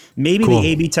 Maybe the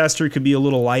A/B tester could be a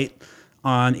little light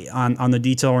on the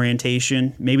detail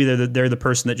orientation. Maybe they're the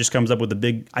person that just comes up with the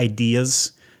big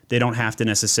ideas. They don't have to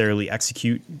necessarily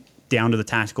execute down to the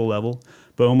tactical level,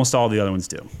 but almost all the other ones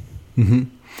do. Mm-hmm.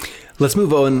 Let's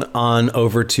move on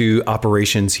over to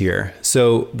operations here.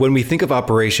 So when we think of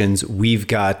operations, we've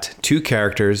got 2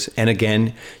 characters. And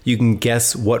again, you can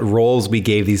guess what roles we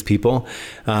gave these people.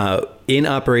 In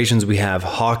operations, we have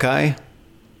Hawkeye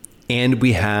and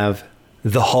we have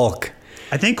the Hulk.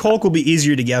 I think Hulk will be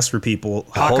easier to guess for people.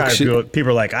 Hawkeye, people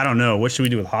are like, I don't know. What should we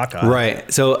do with Hawkeye?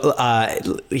 Right.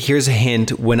 So here's a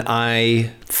hint. When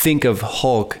I think of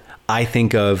Hulk, I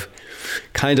think of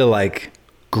kind of like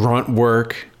grunt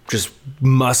work, just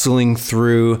muscling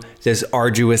through this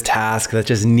arduous task that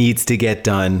just needs to get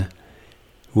done,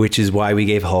 which is why we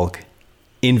gave Hulk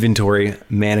inventory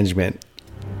management.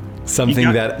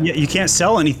 something that you can't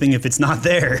sell anything if it's not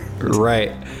there.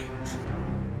 Right.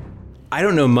 I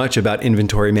don't know much about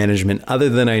inventory management other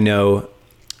than I know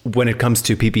when it comes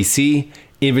to PPC,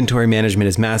 inventory management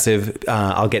is massive.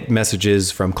 I'll get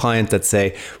messages from clients that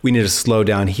say we need to slow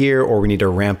down here or we need to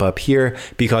ramp up here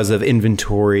because of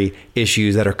inventory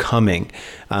issues that are coming.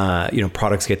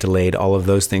 Products get delayed, all of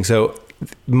those things. So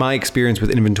my experience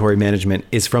with inventory management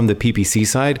is from the PPC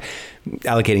side,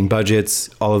 allocating budgets,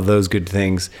 all of those good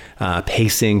things,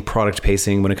 pacing, product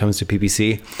pacing when it comes to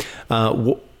PPC.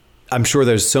 I'm sure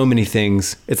there's so many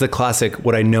things. It's a classic,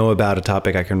 what I know about a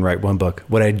topic, I can write one book.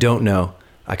 What I don't know,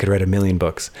 I could write 1,000,000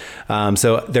 books.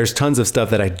 So there's tons of stuff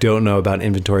that I don't know about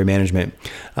inventory management.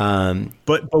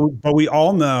 But we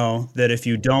all know that if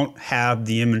you don't have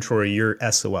the inventory, you're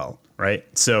SOL, right?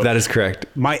 So that is correct.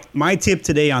 My tip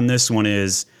today on this one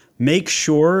is make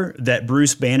sure that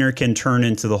Bruce Banner can turn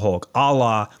into the Hulk. A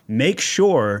la, make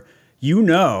sure you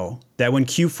know that when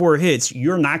Q4 hits,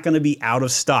 you're not going to be out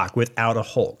of stock without a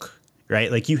Hulk,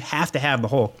 right? Like you have to have the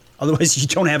Hulk. Otherwise, you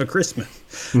don't have a Christmas,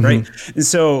 right? And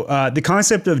so the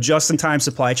concept of just-in-time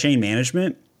supply chain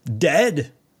management,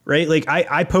 dead, right? Like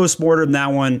I post-mortem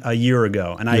that one a year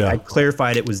ago, and I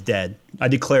clarified it was dead. I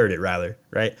declared it, rather,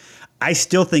 right? I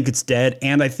still think it's dead,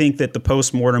 and I think that the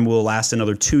post-mortem will last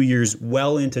another 2 years,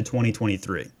 well into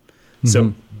 2023.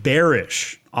 So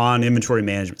bearish on inventory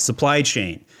management, supply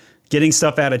chain, getting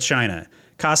stuff out of China.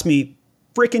 Cost me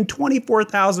freaking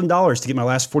 $24,000 to get my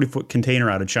last 40-foot container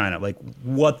out of China. Like,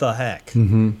 what the heck,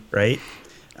 right?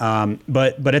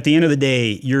 But at the end of the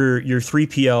day, your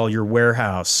 3PL, your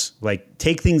warehouse, like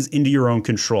take things into your own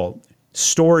control.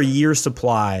 Store a year's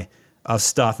supply of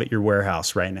stuff at your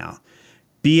warehouse right now.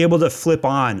 Be able to flip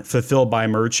on fulfilled by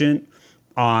merchant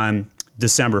on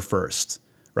December 1st,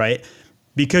 right?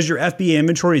 Because your FBA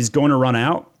inventory is going to run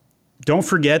out. Don't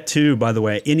forget to, by the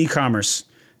way, in e-commerce,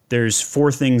 there's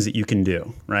 4 things that you can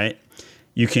do, right?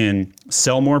 You can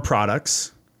sell more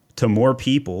products to more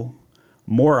people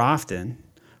more often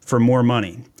for more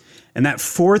money. And that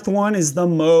 4th one is the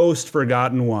most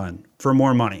forgotten one, for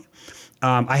more money.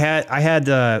 I had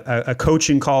a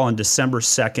coaching call on December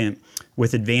 2nd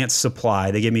with Advanced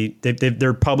Supply. They gave me,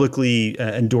 they're publicly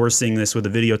endorsing this with a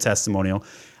video testimonial.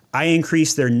 I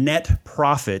increased their net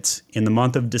profits in the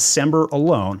month of December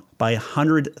alone by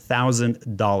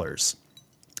 $100,000.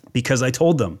 Because I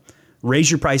told them,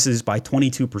 raise your prices by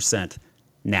 22%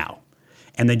 now.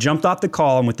 And they jumped off the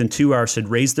call and within 2 hours had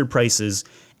raised their prices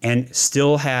and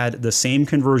still had the same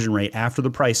conversion rate after the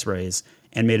price raise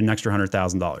and made an extra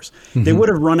 $100,000. They would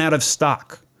have run out of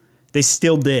stock. They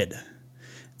still did.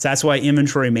 So that's why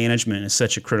inventory management is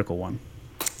such a critical one.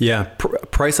 Yeah.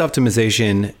 Price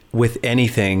optimization with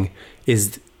anything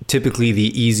is typically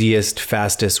the easiest,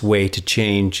 fastest way to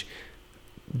change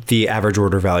the average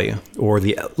order value or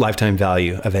the lifetime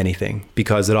value of anything,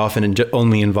 because it often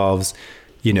only involves,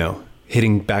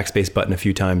 hitting backspace button a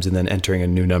few times and then entering a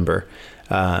new number.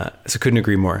 So couldn't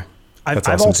agree more.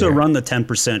 I've also run the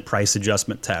 10% price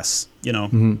adjustment tests,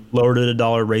 lowered it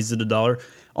 $1, raised it $1,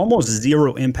 almost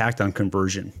zero impact on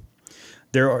conversion.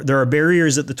 There are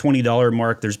barriers at the $20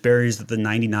 mark. There's barriers at the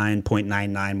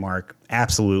 99.99 mark.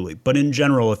 Absolutely. But in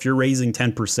general, if you're raising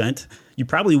 10%, you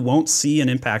probably won't see an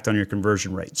impact on your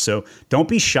conversion rate. So don't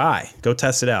be shy. Go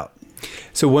test it out.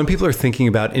 So when people are thinking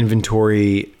about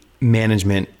inventory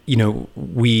management, you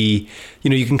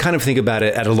can kind of think about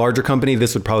it at a larger company.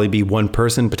 This would probably be one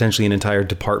person, potentially an entire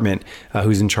department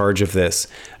who's in charge of this.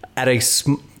 At a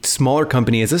smaller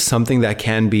company, is this something that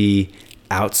can be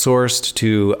outsourced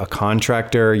to a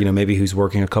contractor, maybe who's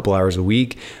working a couple hours a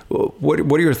week? What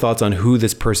are your thoughts on who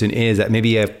this person is? That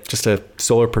maybe just a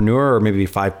solopreneur or maybe a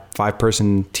five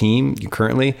person team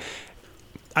currently?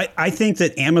 I think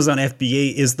that Amazon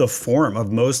FBA is the form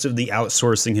of most of the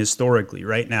outsourcing historically.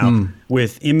 Right now,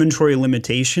 with inventory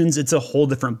limitations, it's a whole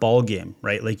different ballgame,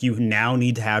 right? Like you now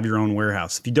need to have your own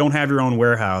warehouse. If you don't have your own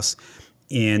warehouse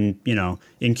in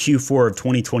Q4 of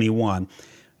 2021,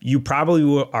 you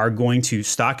probably are going to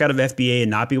stock out of FBA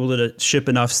and not be able to ship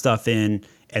enough stuff in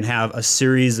and have a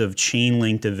series of chain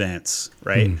linked events,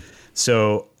 right?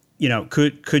 So,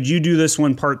 could you do this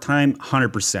one part-time?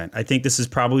 100%. I think this is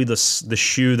probably the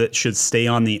shoe that should stay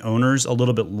on the owners a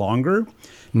little bit longer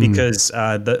because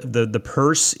the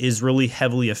purse is really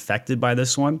heavily affected by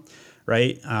this one,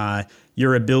 right?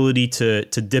 Your ability to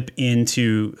dip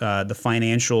into the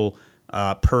financial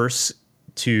purse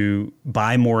to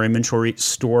buy more inventory,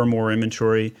 store more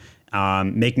inventory,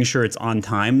 making sure it's on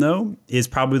time though, is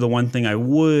probably the one thing I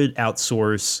would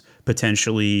outsource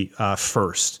potentially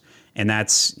first. And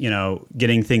that's,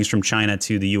 getting things from China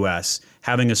to the US,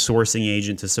 having a sourcing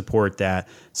agent to support that,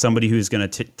 somebody who's going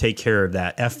to take care of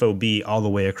that FOB all the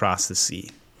way across the sea.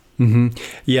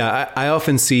 Yeah, I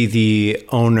often see the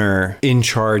owner in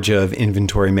charge of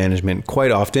inventory management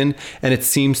quite often, and it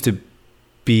seems to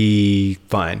be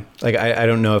fine. Like, I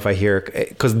don't know if I hear,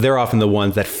 because they're often the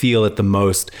ones that feel it the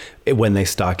most when they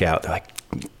stock out. They're like,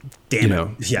 damn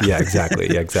it. Yeah,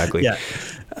 exactly. Yeah, exactly.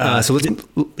 Yeah. So let's.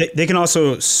 They can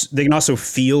also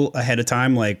feel ahead of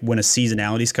time, like when a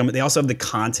seasonality's coming. They also have the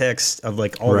context of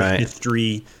like all the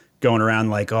history going around.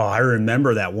 Like, oh, I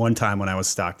remember that one time when I was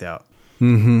stocked out.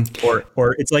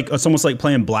 Or it's almost like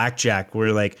playing blackjack,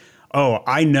 where like, oh,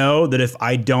 I know that if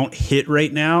I don't hit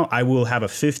right now, I will have a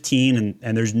 15,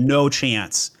 and there's no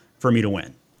chance for me to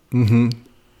win.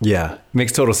 Yeah,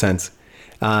 makes total sense.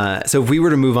 So if we were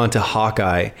to move on to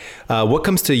Hawkeye, what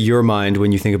comes to your mind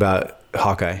when you think about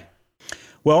Hawkeye?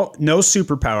 Well, no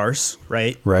superpowers,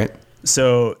 right? Right.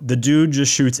 So the dude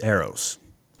just shoots arrows.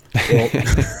 Well,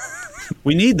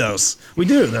 we need those. We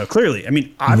do, though, clearly. I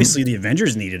mean, obviously the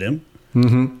Avengers needed him.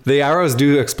 The arrows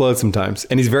do explode sometimes,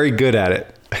 and he's very good at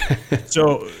it.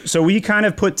 So we kind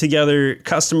of put together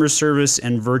customer service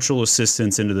and virtual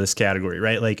assistants into this category,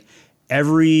 right? Like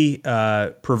every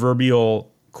proverbial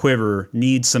quiver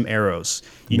needs some arrows.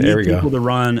 You need people to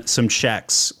run some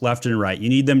checks left and right. You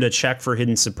need them to check for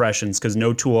hidden suppressions, because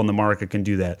no tool on the market can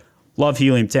do that. Love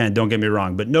Helium-10, don't get me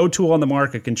wrong, but no tool on the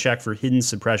market can check for hidden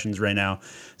suppressions right now.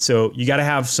 So you got to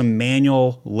have some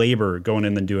manual labor going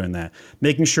in and doing that,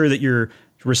 making sure that you're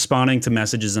responding to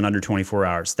messages in under 24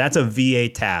 hours. That's a VA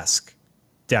task,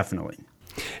 definitely.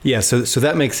 Yeah, so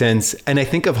that makes sense. And I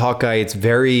think of Hawkeye, it's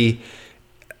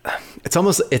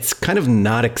kind of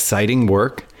not exciting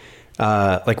work,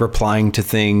 like replying to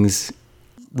things.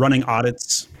 Running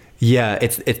audits. Yeah,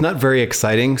 it's not very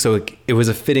exciting. So it was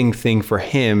a fitting thing for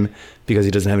him because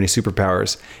he doesn't have any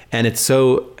superpowers. And it's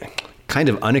so kind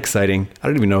of unexciting. I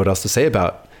don't even know what else to say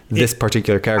about this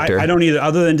particular character. I don't either,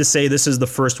 other than to say this is the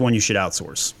first one you should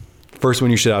outsource. First one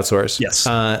you should outsource. Yes.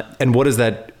 And what is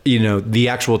that, the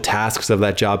actual tasks of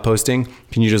that job posting?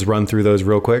 Can you just run through those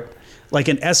real quick? Like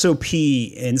an SOP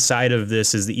inside of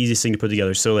this is the easiest thing to put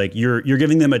together. So like you're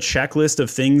giving them a checklist of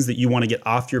things that you want to get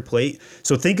off your plate.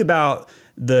 So think about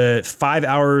the 5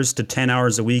 hours to 10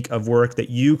 hours a week of work that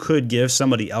you could give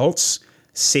somebody else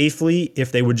safely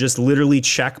if they would just literally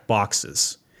check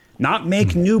boxes, not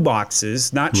make new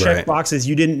boxes, not check boxes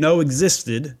you didn't know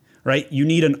existed, right? You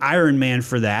need an Iron Man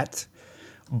for that,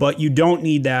 but you don't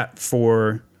need that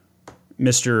for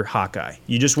Mr. Hawkeye.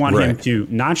 You just want him to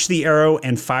notch the arrow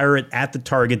and fire it at the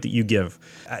target that you give.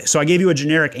 So I gave you a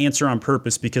generic answer on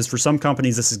purpose because for some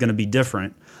companies this is going to be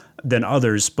different than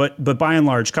others. But by and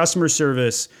large, customer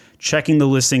service, checking the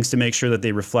listings to make sure that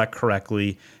they reflect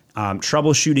correctly,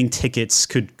 troubleshooting tickets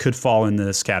could fall in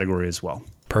this category as well.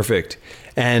 Perfect.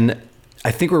 And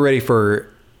I think we're ready for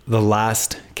the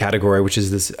last category, which is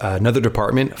this another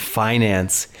department,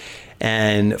 finance.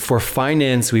 And for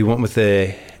finance, we went with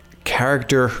a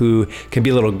character who can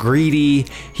be a little greedy.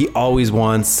 He always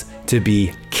wants to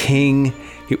be king.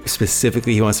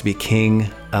 Specifically, he wants to be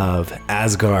king of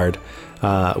Asgard,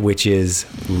 which is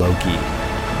Loki.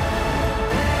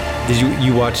 Did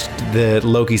you watched the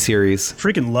Loki series?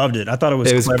 Freaking loved it. I thought it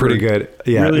was clever. Pretty good.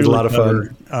 Yeah, really, it was a lot of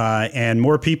clever. fun. And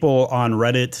more people on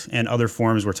Reddit and other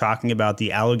forums were talking about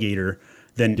the alligator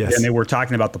than they were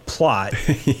talking about the plot.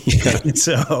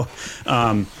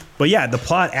 But yeah, the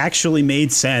plot actually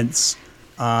made sense,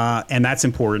 and that's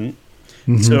important.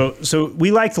 Mm-hmm. So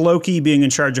we liked Loki being in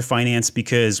charge of finance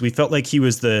because we felt like he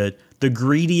was the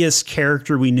greediest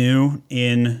character we knew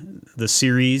in the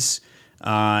series.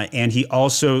 And he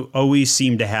also always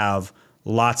seemed to have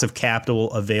lots of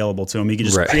capital available to him. He could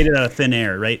just create it out of thin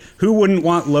air, right? Who wouldn't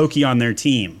want Loki on their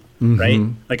team, right?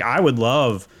 Like I would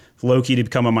love Loki to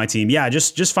come on my team. Yeah,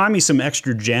 just find me some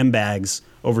extra gem bags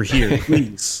over here,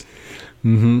 please.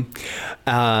 And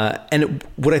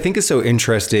what I think is so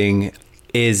interesting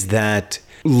is that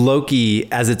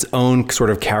Loki, as its own sort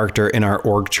of character in our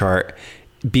org chart,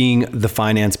 being the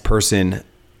finance person,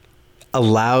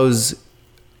 allows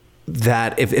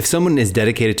that if someone is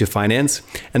dedicated to finance,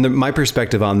 and my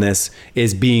perspective on this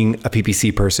is being a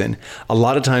PPC person, a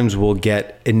lot of times we'll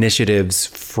get initiatives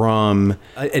on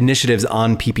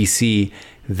PPC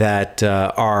that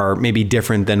are maybe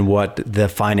different than what the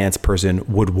finance person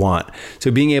would want.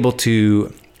 So being able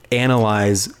to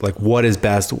analyze like what is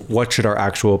best, what should our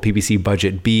actual PPC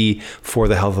budget be for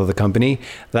the health of the company,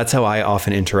 that's how I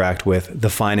often interact with the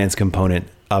finance component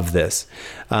of this.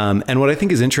 And what I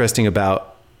think is interesting about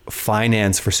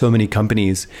finance for so many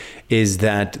companies is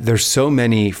that there's so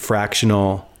many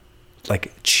fractional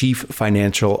like chief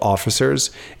financial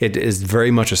officers. It is very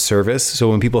much a service. So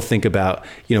when people think about,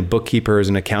 bookkeepers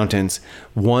and accountants,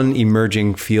 one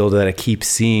emerging field that I keep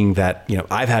seeing that,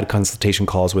 I've had consultation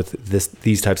calls with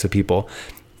these types of people,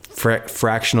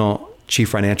 fractional chief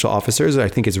financial officers, I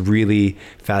think is really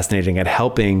fascinating at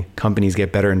helping companies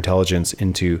get better intelligence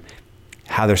into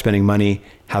how they're spending money,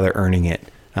 how they're earning it,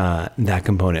 that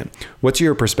component. What's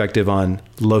your perspective on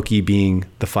Loki being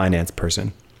the finance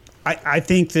person? I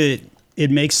think that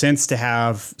it makes sense to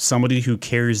have somebody who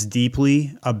cares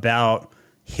deeply about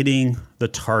hitting the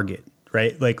target,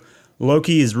 right? Like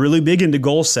Loki is really big into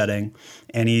goal setting,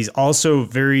 and he's also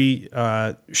very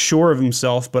sure of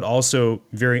himself, but also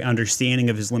very understanding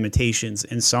of his limitations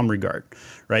in some regard,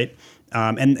 right?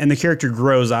 And the character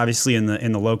grows obviously in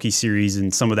the Loki series,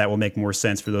 and some of that will make more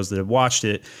sense for those that have watched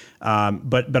it.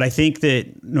 But I think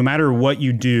that no matter what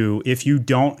you do, if you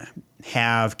don't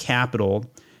have capital,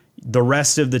 the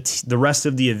rest of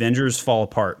the Avengers fall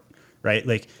apart, right?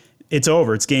 Like it's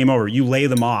over, it's game over. You lay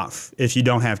them off if you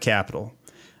don't have capital,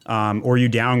 or you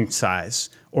downsize,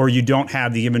 or you don't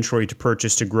have the inventory to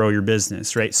purchase to grow your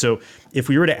business, right? So if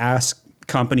we were to ask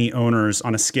company owners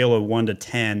on a scale of 1 to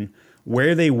 10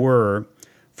 where they were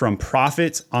from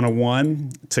profit on a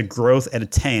 1 to growth at a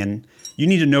 10, you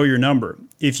need to know your number.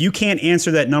 If you can't answer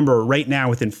that number right now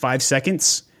within 5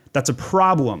 seconds, that's a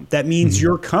problem. That means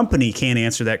your company can't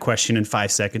answer that question in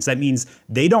 5 seconds. That means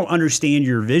they don't understand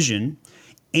your vision,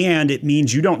 and it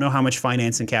means you don't know how much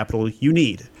finance and capital you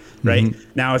need, right?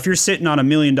 Now, if you're sitting on $1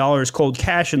 million cold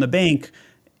cash in the bank,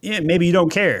 maybe you don't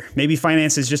care. Maybe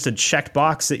finance is just a checked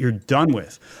box that you're done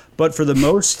with. But for the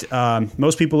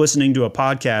most people listening to a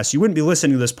podcast, you wouldn't be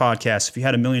listening to this podcast if you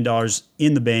had $1 million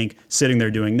in the bank sitting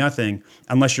there doing nothing,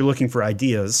 unless you're looking for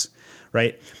ideas,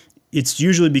 right? It's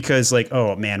usually because like,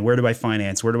 oh man, where do I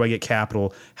finance? Where do I get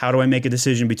capital? How do I make a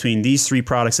decision between these 3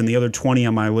 products and the other 20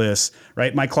 on my list,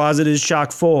 right? My closet is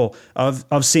chock full of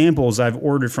samples I've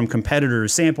ordered from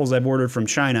competitors, samples I've ordered from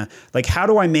China. Like, how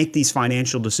do I make these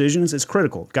financial decisions? It's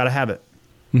critical. Got to have it.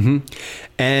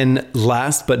 And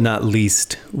last but not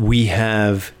least, we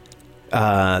have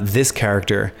this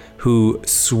character who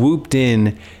swooped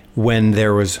in when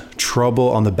there was trouble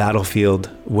on the battlefield,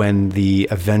 when the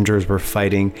Avengers were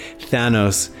fighting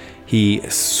Thanos. He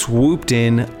swooped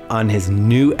in on his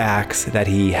new axe that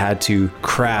he had to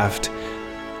craft.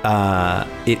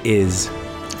 It is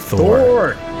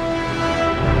Thor.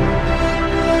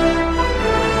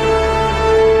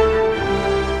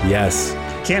 Yes.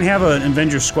 Can't have an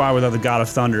Avengers squad without the God of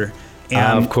Thunder.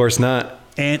 Of course not.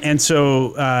 And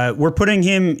so we're putting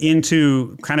him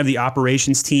into kind of the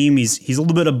operations team. He's a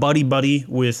little bit of buddy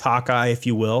with Hawkeye, if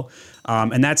you will,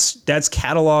 and that's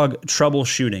catalog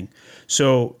troubleshooting.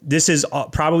 So this is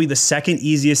probably the second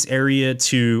easiest area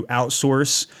to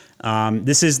outsource.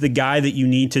 This is the guy that you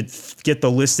need to get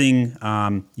the listing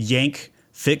yank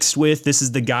fixed with. This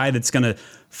is the guy that's going to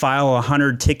file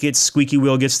 100 tickets. Squeaky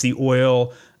wheel gets the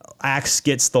oil. Axe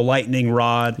gets the lightning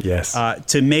rod. Yes.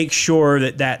 To make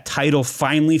sure that title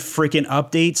finally freaking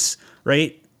updates,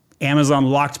 right? Amazon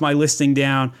locked my listing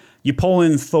down. You pull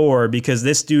in Thor because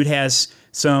this dude has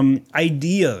some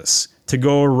ideas to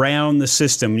go around the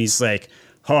system. And he's like,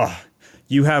 oh,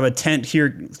 you have a tent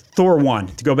here. Thor 1,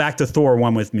 to go back to Thor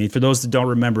 1 with me. For those that don't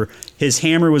remember, his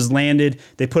hammer was landed.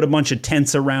 They put a bunch of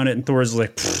tents around it, and Thor's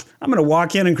like, I'm going to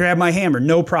walk in and grab my hammer.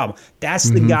 No problem. That's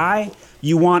the guy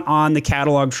you want on the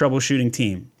catalog troubleshooting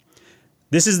team.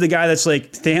 This is the guy that's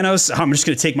like, Thanos, I'm just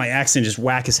going to take my axe and just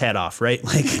whack his head off, right?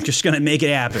 Like, just going to make it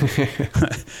happen.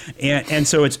 and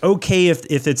so it's okay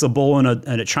if it's a bull in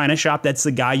a china shop. That's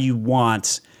the guy you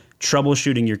want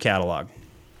troubleshooting your catalog.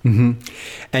 And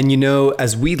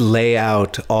as we lay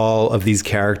out all of these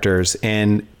characters,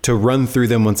 and to run through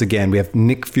them once again, we have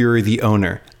Nick Fury, the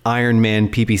owner, Iron Man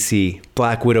PPC,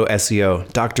 Black Widow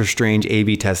SEO, Doctor Strange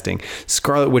A/B testing,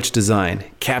 Scarlet Witch design,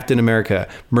 Captain America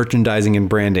merchandising and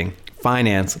branding,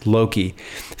 finance Loki,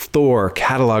 Thor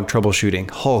catalog troubleshooting,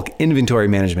 Hulk inventory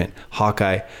management,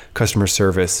 Hawkeye customer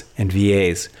service, and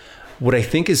VAs. What I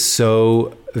think is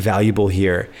so valuable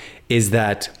here is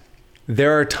that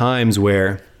there are times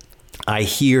where I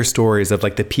hear stories of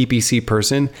like the PPC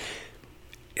person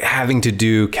having to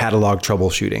do catalog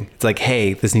troubleshooting. It's like,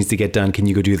 hey, this needs to get done. Can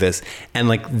you go do this? And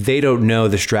like, they don't know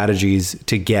the strategies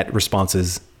to get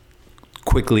responses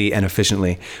quickly and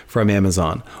efficiently from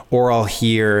Amazon. Or I'll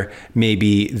hear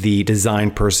maybe the design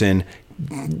person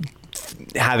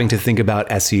having to think about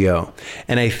SEO.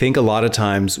 And I think a lot of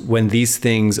times when these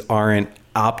things aren't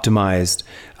optimized,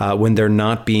 when they're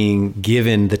not being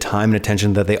given the time and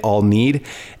attention that they all need,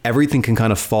 everything can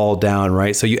kind of fall down,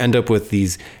 right? So you end up with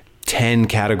these 10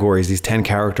 categories, these 10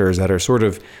 characters that are sort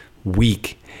of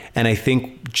week. And I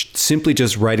think simply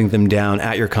just writing them down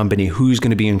at your company, who's going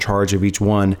to be in charge of each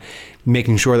one,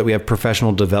 making sure that we have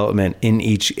professional development in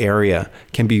each area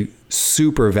can be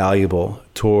super valuable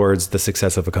towards the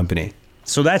success of a company.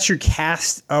 So that's your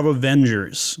cast of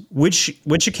Avengers. Which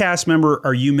cast member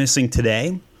are you missing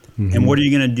today? Mm-hmm. And what are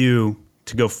you going to do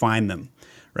to go find them,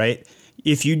 right?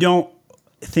 If you don't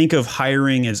think of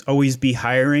hiring as always be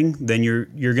hiring, then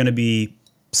you're going to be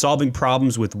solving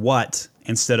problems with what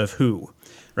instead of who,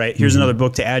 right? Here's another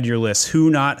book to add to your list. Who,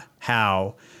 Not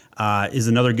How, is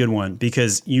another good one,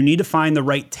 because you need to find the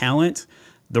right talent,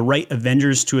 the right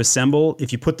Avengers to assemble.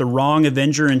 If you put the wrong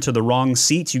Avenger into the wrong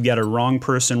seats, you get a wrong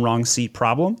person, wrong seat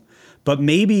problem. But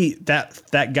maybe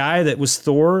that guy that was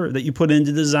Thor that you put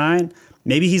into design,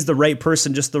 maybe he's the right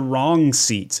person, just the wrong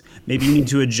seat. Maybe you need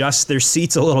to adjust their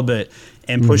seats a little bit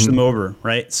and push them over,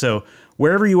 right? So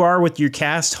wherever you are with your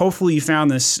cast, hopefully you found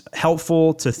this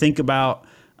helpful to think about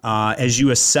as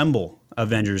you assemble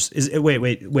Avengers. Wait.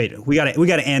 We got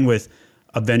to end with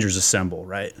Avengers Assemble,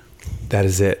 right? That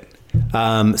is it.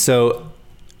 So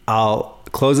I'll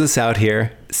close this out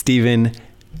here. Steven,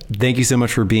 thank you so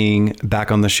much for being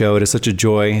back on the show. It is such a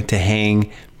joy to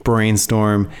hang,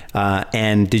 brainstorm.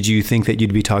 And did you think that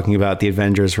you'd be talking about the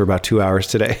Avengers for about 2 hours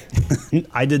today?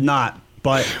 I did not.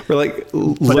 But we're like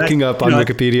looking up on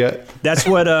Wikipedia.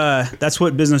 That's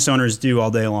what business owners do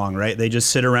all day long, right? They just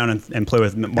sit around and play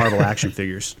with Marvel action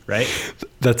figures, right?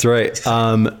 That's right.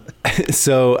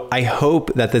 So I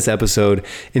hope that this episode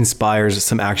inspires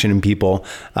some action in people.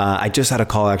 I just had a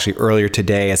call actually earlier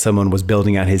today as someone was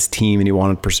building out his team and he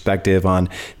wanted perspective on,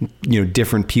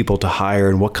 different people to hire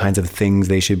and what kinds of things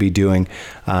they should be doing.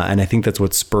 And I think that's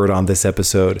what spurred on this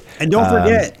episode. And don't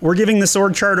forget, we're giving this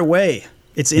org chart away.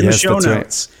 It's in the show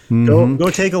notes. Right. Go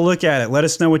take a look at it. Let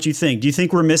us know what you think. Do you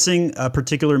think we're missing a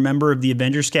particular member of the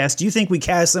Avengers cast? Do you think we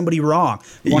cast somebody wrong?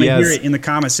 Want to hear it in the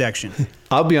comment section.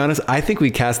 I'll be honest. I think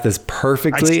we cast this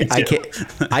perfectly.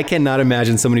 I cannot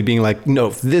imagine somebody being like,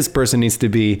 no, this person needs to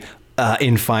be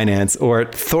in finance, or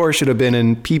Thor should have been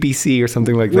in PPC or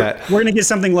something like that. We're going to get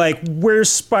something like, where's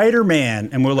Spider-Man?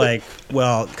 And we're like,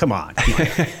 well, come on.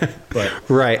 But,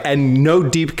 right. And no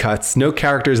deep cuts, no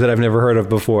characters that I've never heard of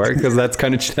before, because that's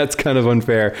kind of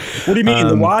unfair. What do you mean?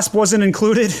 The Wasp wasn't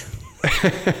included?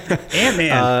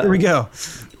 Ant-Man. Here we go.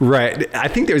 Right. I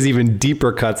think there's even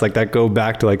deeper cuts like that go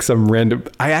back to like some random.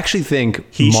 I actually think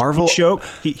Marvel. She-Hulk.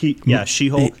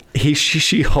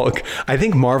 She-Hulk. I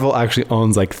think Marvel actually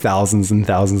owns like thousands and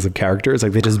thousands of characters.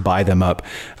 Like they just buy them up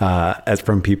as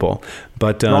from people.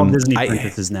 But all Disney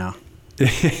princesses now.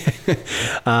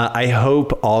 I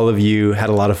hope all of you had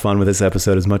a lot of fun with this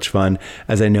episode, as much fun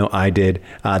as I know I did.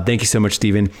 Thank you so much,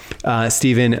 Steven.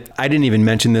 Steven, I didn't even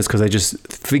mention this because I just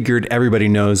figured everybody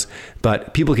knows,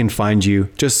 but people can find you.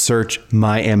 Just search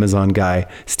My Amazon Guy,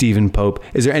 Steven Pope.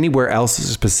 Is there anywhere else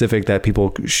specific that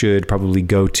people should probably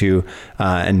go to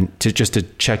and to just to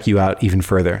check you out even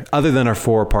further, other than our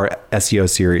 4-part SEO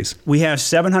series? We have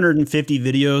 750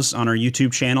 videos on our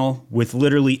YouTube channel with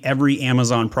literally every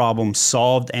Amazon problem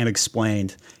solved and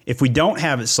explained. If we don't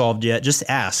have it solved yet, just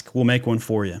ask. We'll make one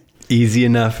for you. Easy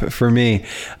enough for me.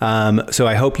 So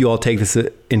I hope you all take this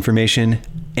information.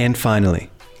 And finally,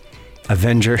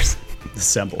 Avengers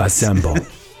Assemble.